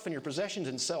stuff and your possessions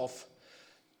and self,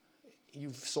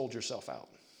 you've sold yourself out.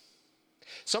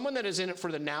 Someone that is in it for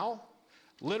the now,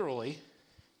 literally,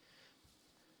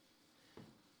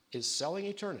 is selling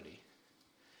eternity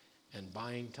and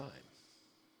buying time.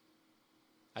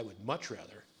 I would much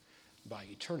rather buy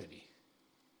eternity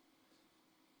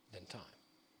than time.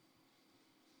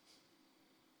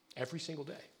 Every single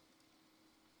day.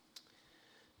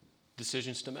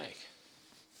 Decisions to make.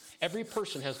 Every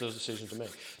person has those decisions to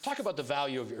make. Talk about the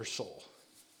value of your soul.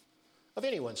 Of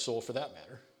anyone's soul, for that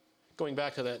matter. Going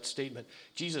back to that statement,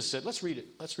 Jesus said, let's read it.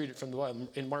 Let's read it from the Bible.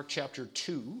 In Mark chapter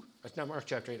 2, not Mark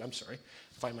chapter 8, I'm sorry.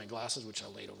 Find my glasses, which I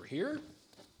laid over here.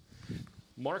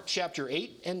 Mark chapter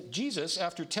 8, and Jesus,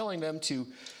 after telling them to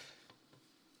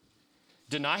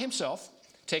deny himself,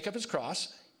 take up his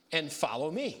cross, and follow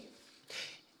me.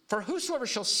 For whosoever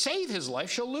shall save his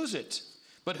life shall lose it.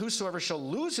 But whosoever shall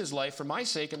lose his life for my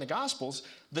sake and the gospel's,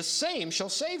 the same shall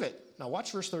save it. Now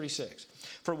watch verse 36.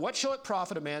 For what shall it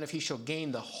profit a man if he shall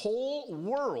gain the whole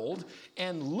world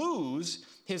and lose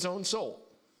his own soul?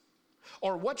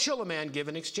 Or what shall a man give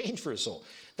in exchange for his soul?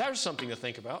 That is something to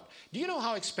think about. Do you know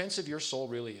how expensive your soul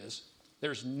really is?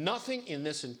 There's nothing in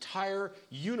this entire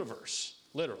universe,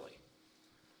 literally,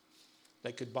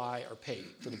 that could buy or pay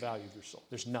for the value of your soul.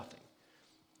 There's nothing.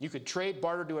 You could trade,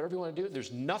 barter, do whatever you want to do.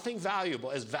 There's nothing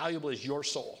valuable as your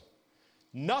soul.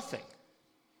 Nothing.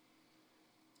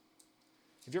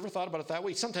 Have you ever thought about it that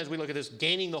way? Sometimes we look at this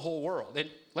gaining the whole world.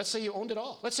 And let's say you owned it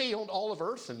all. Let's say you owned all of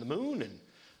Earth and the moon and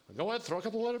go ahead, throw a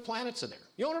couple of other planets in there.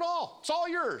 You own it all. It's all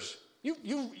yours.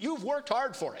 You've worked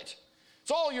hard for it.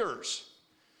 It's all yours.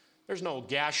 There's no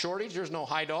gas shortage. There's no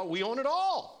high dollar. We own it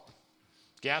all.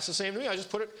 Gas the same to me. I just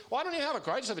put it, I don't even have a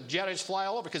car. I just have a jet. I just fly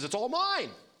all over because it's all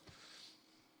mine.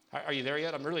 Are you there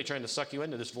yet? I'm really trying to suck you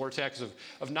into this vortex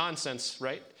of nonsense,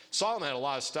 right? Solomon had a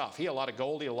lot of stuff. He had a lot of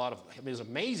gold. He had it was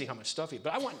amazing how much stuff he had.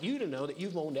 But I want you to know that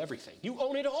you've owned everything. You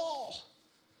own it all.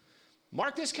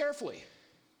 Mark this carefully.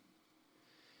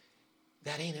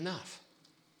 That ain't enough.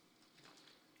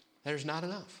 There's not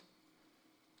enough.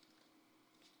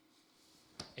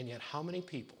 And yet how many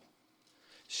people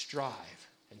strive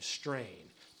and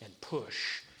strain and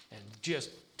push and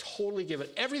just totally give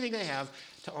it everything they have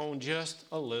to own just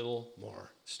a little more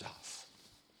stuff.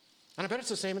 And I bet it's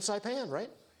the same in Saipan, right?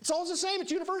 It's all the same.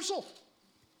 It's universal.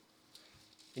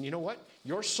 And you know what?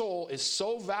 Your soul is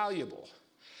so valuable.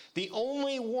 The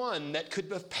only one that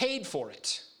could have paid for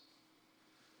it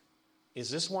is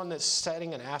this one that's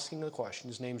sitting and asking the question.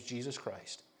 His name's Jesus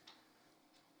Christ.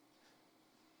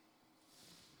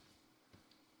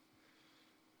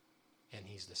 And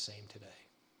he's the same today.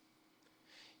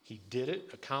 He did it,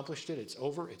 accomplished it, it's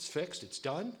over, it's fixed, it's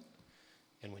done.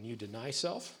 And when you deny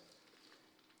self,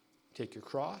 take your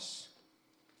cross,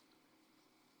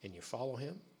 and you follow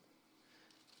him,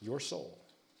 your soul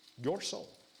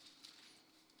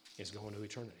is going to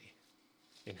eternity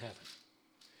in heaven.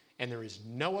 And there is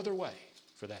no other way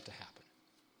for that to happen.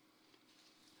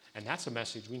 And that's a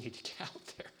message we need to get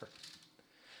out there.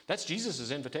 That's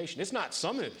Jesus' invitation. It's not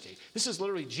some invitation. This is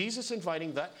literally Jesus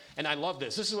inviting that. And I love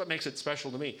this. This is what makes it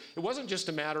special to me. It wasn't just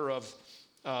a matter of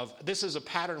this is a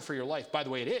pattern for your life. By the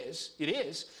way, it is. It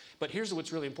is. But here's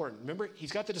what's really important. Remember,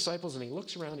 he's got the disciples and he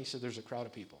looks around and he said, there's a crowd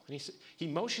of people. And he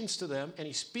motions to them and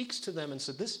he speaks to them and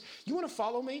said, you want to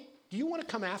follow me? Do you want to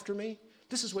come after me?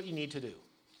 This is what you need to do.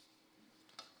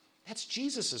 That's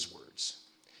Jesus' words.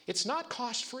 It's not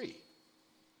cost-free.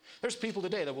 There's people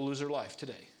today that will lose their life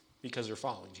today because they're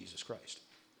following Jesus Christ.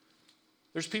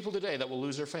 There's people today that will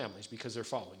lose their families because they're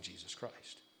following Jesus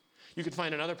Christ. You can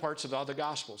find in other parts of the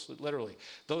Gospels that literally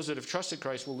those that have trusted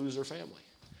Christ will lose their family.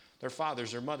 Their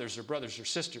fathers, their mothers, their brothers, their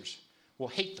sisters will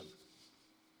hate them.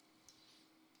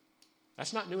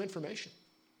 That's not new information.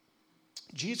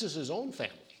 Jesus' own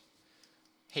family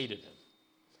hated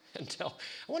him. I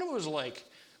wonder what it was like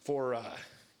for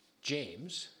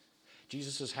James.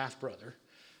 Jesus' half-brother,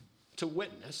 to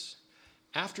witness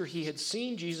after he had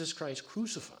seen Jesus Christ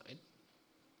crucified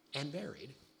and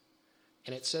buried.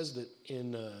 And it says that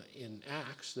in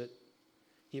Acts that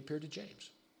he appeared to James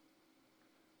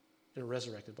in a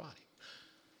resurrected body.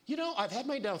 You know, I've had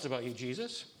my doubts about you,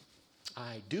 Jesus.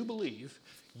 I do believe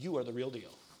you are the real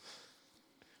deal.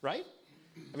 Right?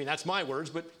 I mean, that's my words,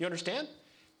 but you understand?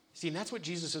 See, and that's what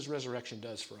Jesus' resurrection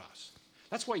does for us.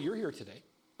 That's why you're here today.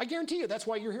 I guarantee you that's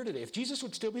why you're here today. If Jesus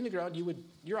would still be in the ground,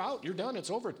 you're out, you're done, it's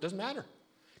over, it doesn't matter.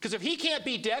 Because if he can't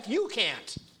beat death, you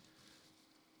can't.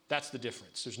 That's the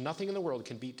difference. There's nothing in the world that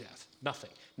can beat death.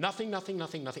 Nothing. Nothing, nothing,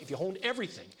 nothing, nothing. If you own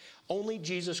everything, only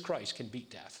Jesus Christ can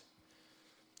beat death.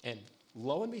 And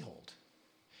lo and behold,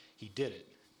 he did it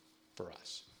for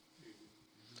us.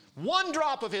 One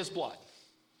drop of his blood,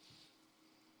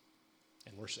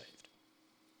 and we're saved.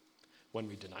 When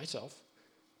we deny self.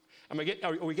 Are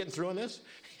we getting through on this?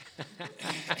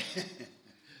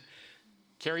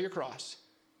 Carry your cross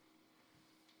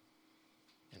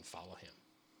and follow him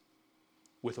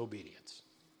with obedience.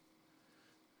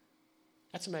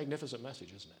 That's a magnificent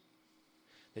message, isn't it?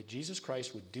 That Jesus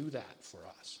Christ would do that for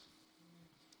us.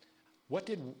 What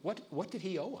did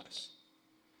he owe us?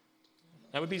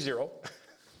 That would be zero.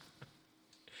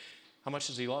 How much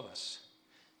does he love us?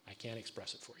 I can't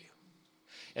express it for you.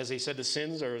 As he said, the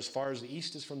sins are as far as the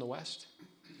east is from the west.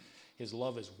 His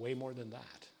love is way more than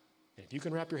that. And if you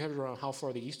can wrap your head around how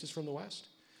far the east is from the west,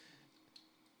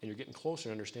 and you're getting closer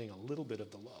to understanding a little bit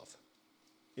of the love.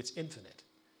 It's infinite.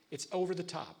 It's over the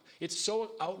top. It's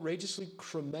so outrageously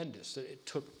tremendous that it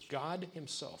took God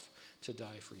himself to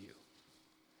die for you.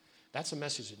 That's a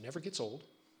message that never gets old.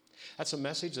 That's a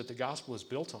message that the gospel is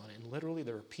built on. And literally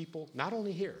there are people, not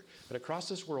only here, but across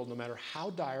this world, no matter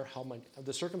how dire,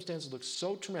 the circumstances look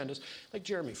so tremendous, like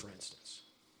Jeremy, for instance.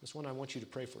 This one I want you to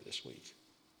pray for this week.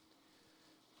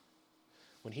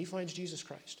 When he finds Jesus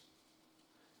Christ,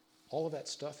 all of that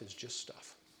stuff is just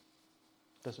stuff.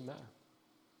 Doesn't matter.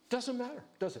 Doesn't matter,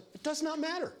 does it? It does not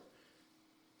matter.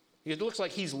 It looks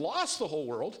like he's lost the whole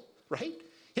world, right?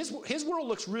 His world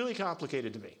looks really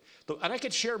complicated to me. And I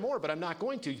could share more, but I'm not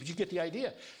going to, but you get the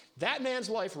idea. That man's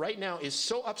life right now is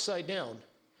so upside down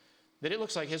that it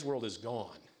looks like his world is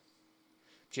gone.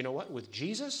 But you know what? With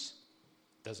Jesus,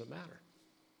 it doesn't matter.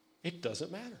 It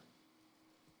doesn't matter.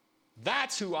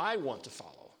 That's who I want to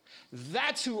follow.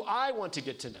 That's who I want to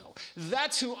get to know.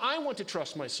 That's who I want to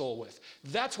trust my soul with.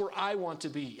 That's where I want to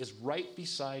be, is right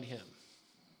beside him.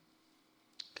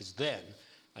 Because then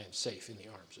I am safe in the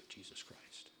arms of Jesus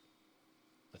Christ.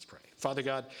 Let's pray. Father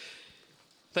God,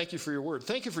 thank you for your word.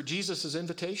 Thank you for Jesus'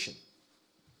 invitation.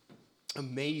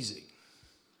 Amazing.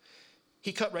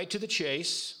 He cut right to the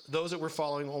chase. Those that were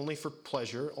following only for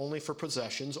pleasure, only for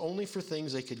possessions, only for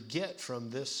things they could get from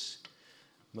this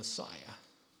Messiah.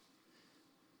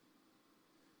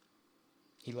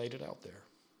 He laid it out there.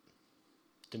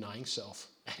 Denying self.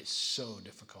 That is so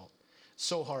difficult.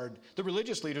 So hard. The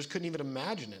religious leaders couldn't even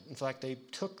imagine it. In fact, they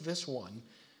took this one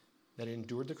that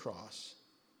endured the cross.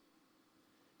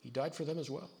 He died for them as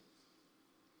well.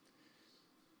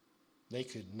 They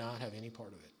could not have any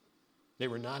part of it. They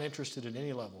were not interested at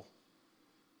any level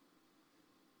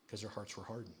because their hearts were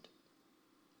hardened.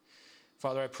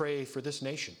 Father, I pray for this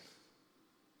nation,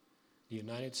 the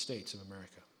United States of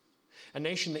America, a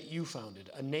nation that you founded,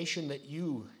 a nation that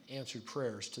you answered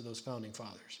prayers to those founding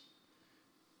fathers.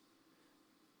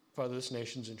 Father, this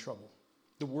nation's in trouble.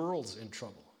 The world's in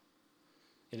trouble.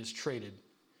 It has traded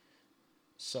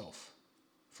self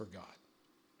for God.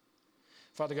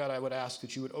 Father God, I would ask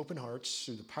that you would open hearts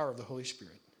through the power of the Holy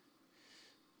Spirit,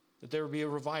 that there would be a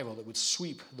revival that would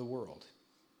sweep the world,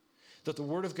 that the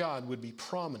Word of God would be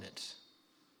prominent.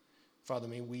 Father,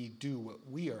 may we do what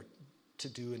we are to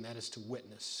do, and that is to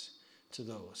witness to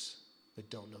those that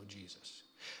don't know Jesus.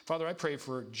 Father, I pray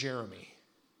for Jeremy.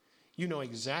 You know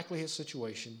exactly his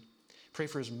situation. Pray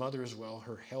for his mother as well.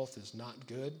 Her health is not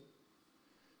good.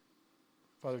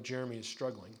 Father, Jeremy is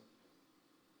struggling.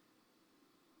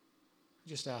 I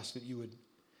just ask that you would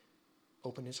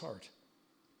open his heart.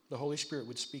 The Holy Spirit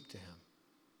would speak to him.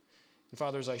 And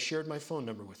Father, as I shared my phone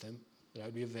number with him, that I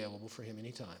would be available for him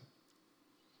anytime.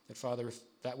 That Father, if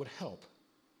that would help,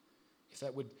 if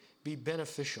that would be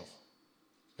beneficial,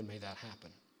 then may that happen.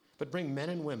 But bring men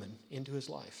and women into his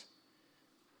life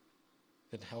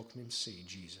that help him see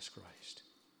Jesus Christ.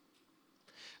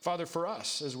 Father, for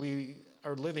us, as we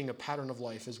are living a pattern of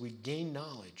life, as we gain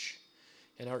knowledge,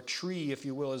 and our tree, if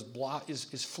you will,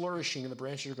 is flourishing and the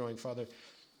branches are growing, Father,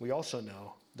 we also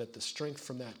know that the strength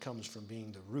from that comes from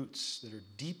being the roots that are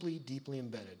deeply, deeply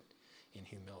embedded in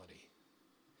humility.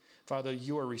 Father,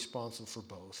 you are responsible for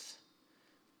both.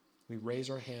 We raise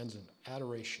our hands in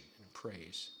adoration and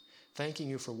praise, thanking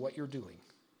you for what you're doing,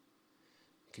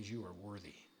 because you are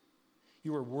worthy.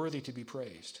 You are worthy to be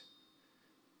praised.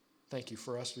 Thank you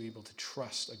for us to be able to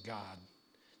trust a God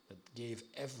that gave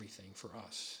everything for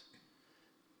us,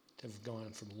 to have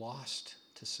gone from lost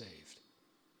to saved.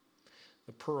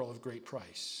 The pearl of great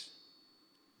price.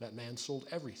 That man sold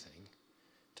everything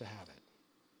to have it.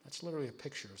 That's literally a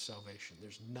picture of salvation.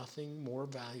 There's nothing more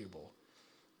valuable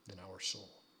than our soul.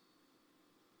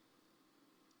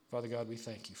 Father God, we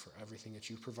thank you for everything that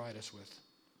you provide us with.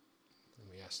 And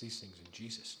we ask these things in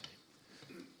Jesus'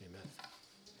 name. Amen.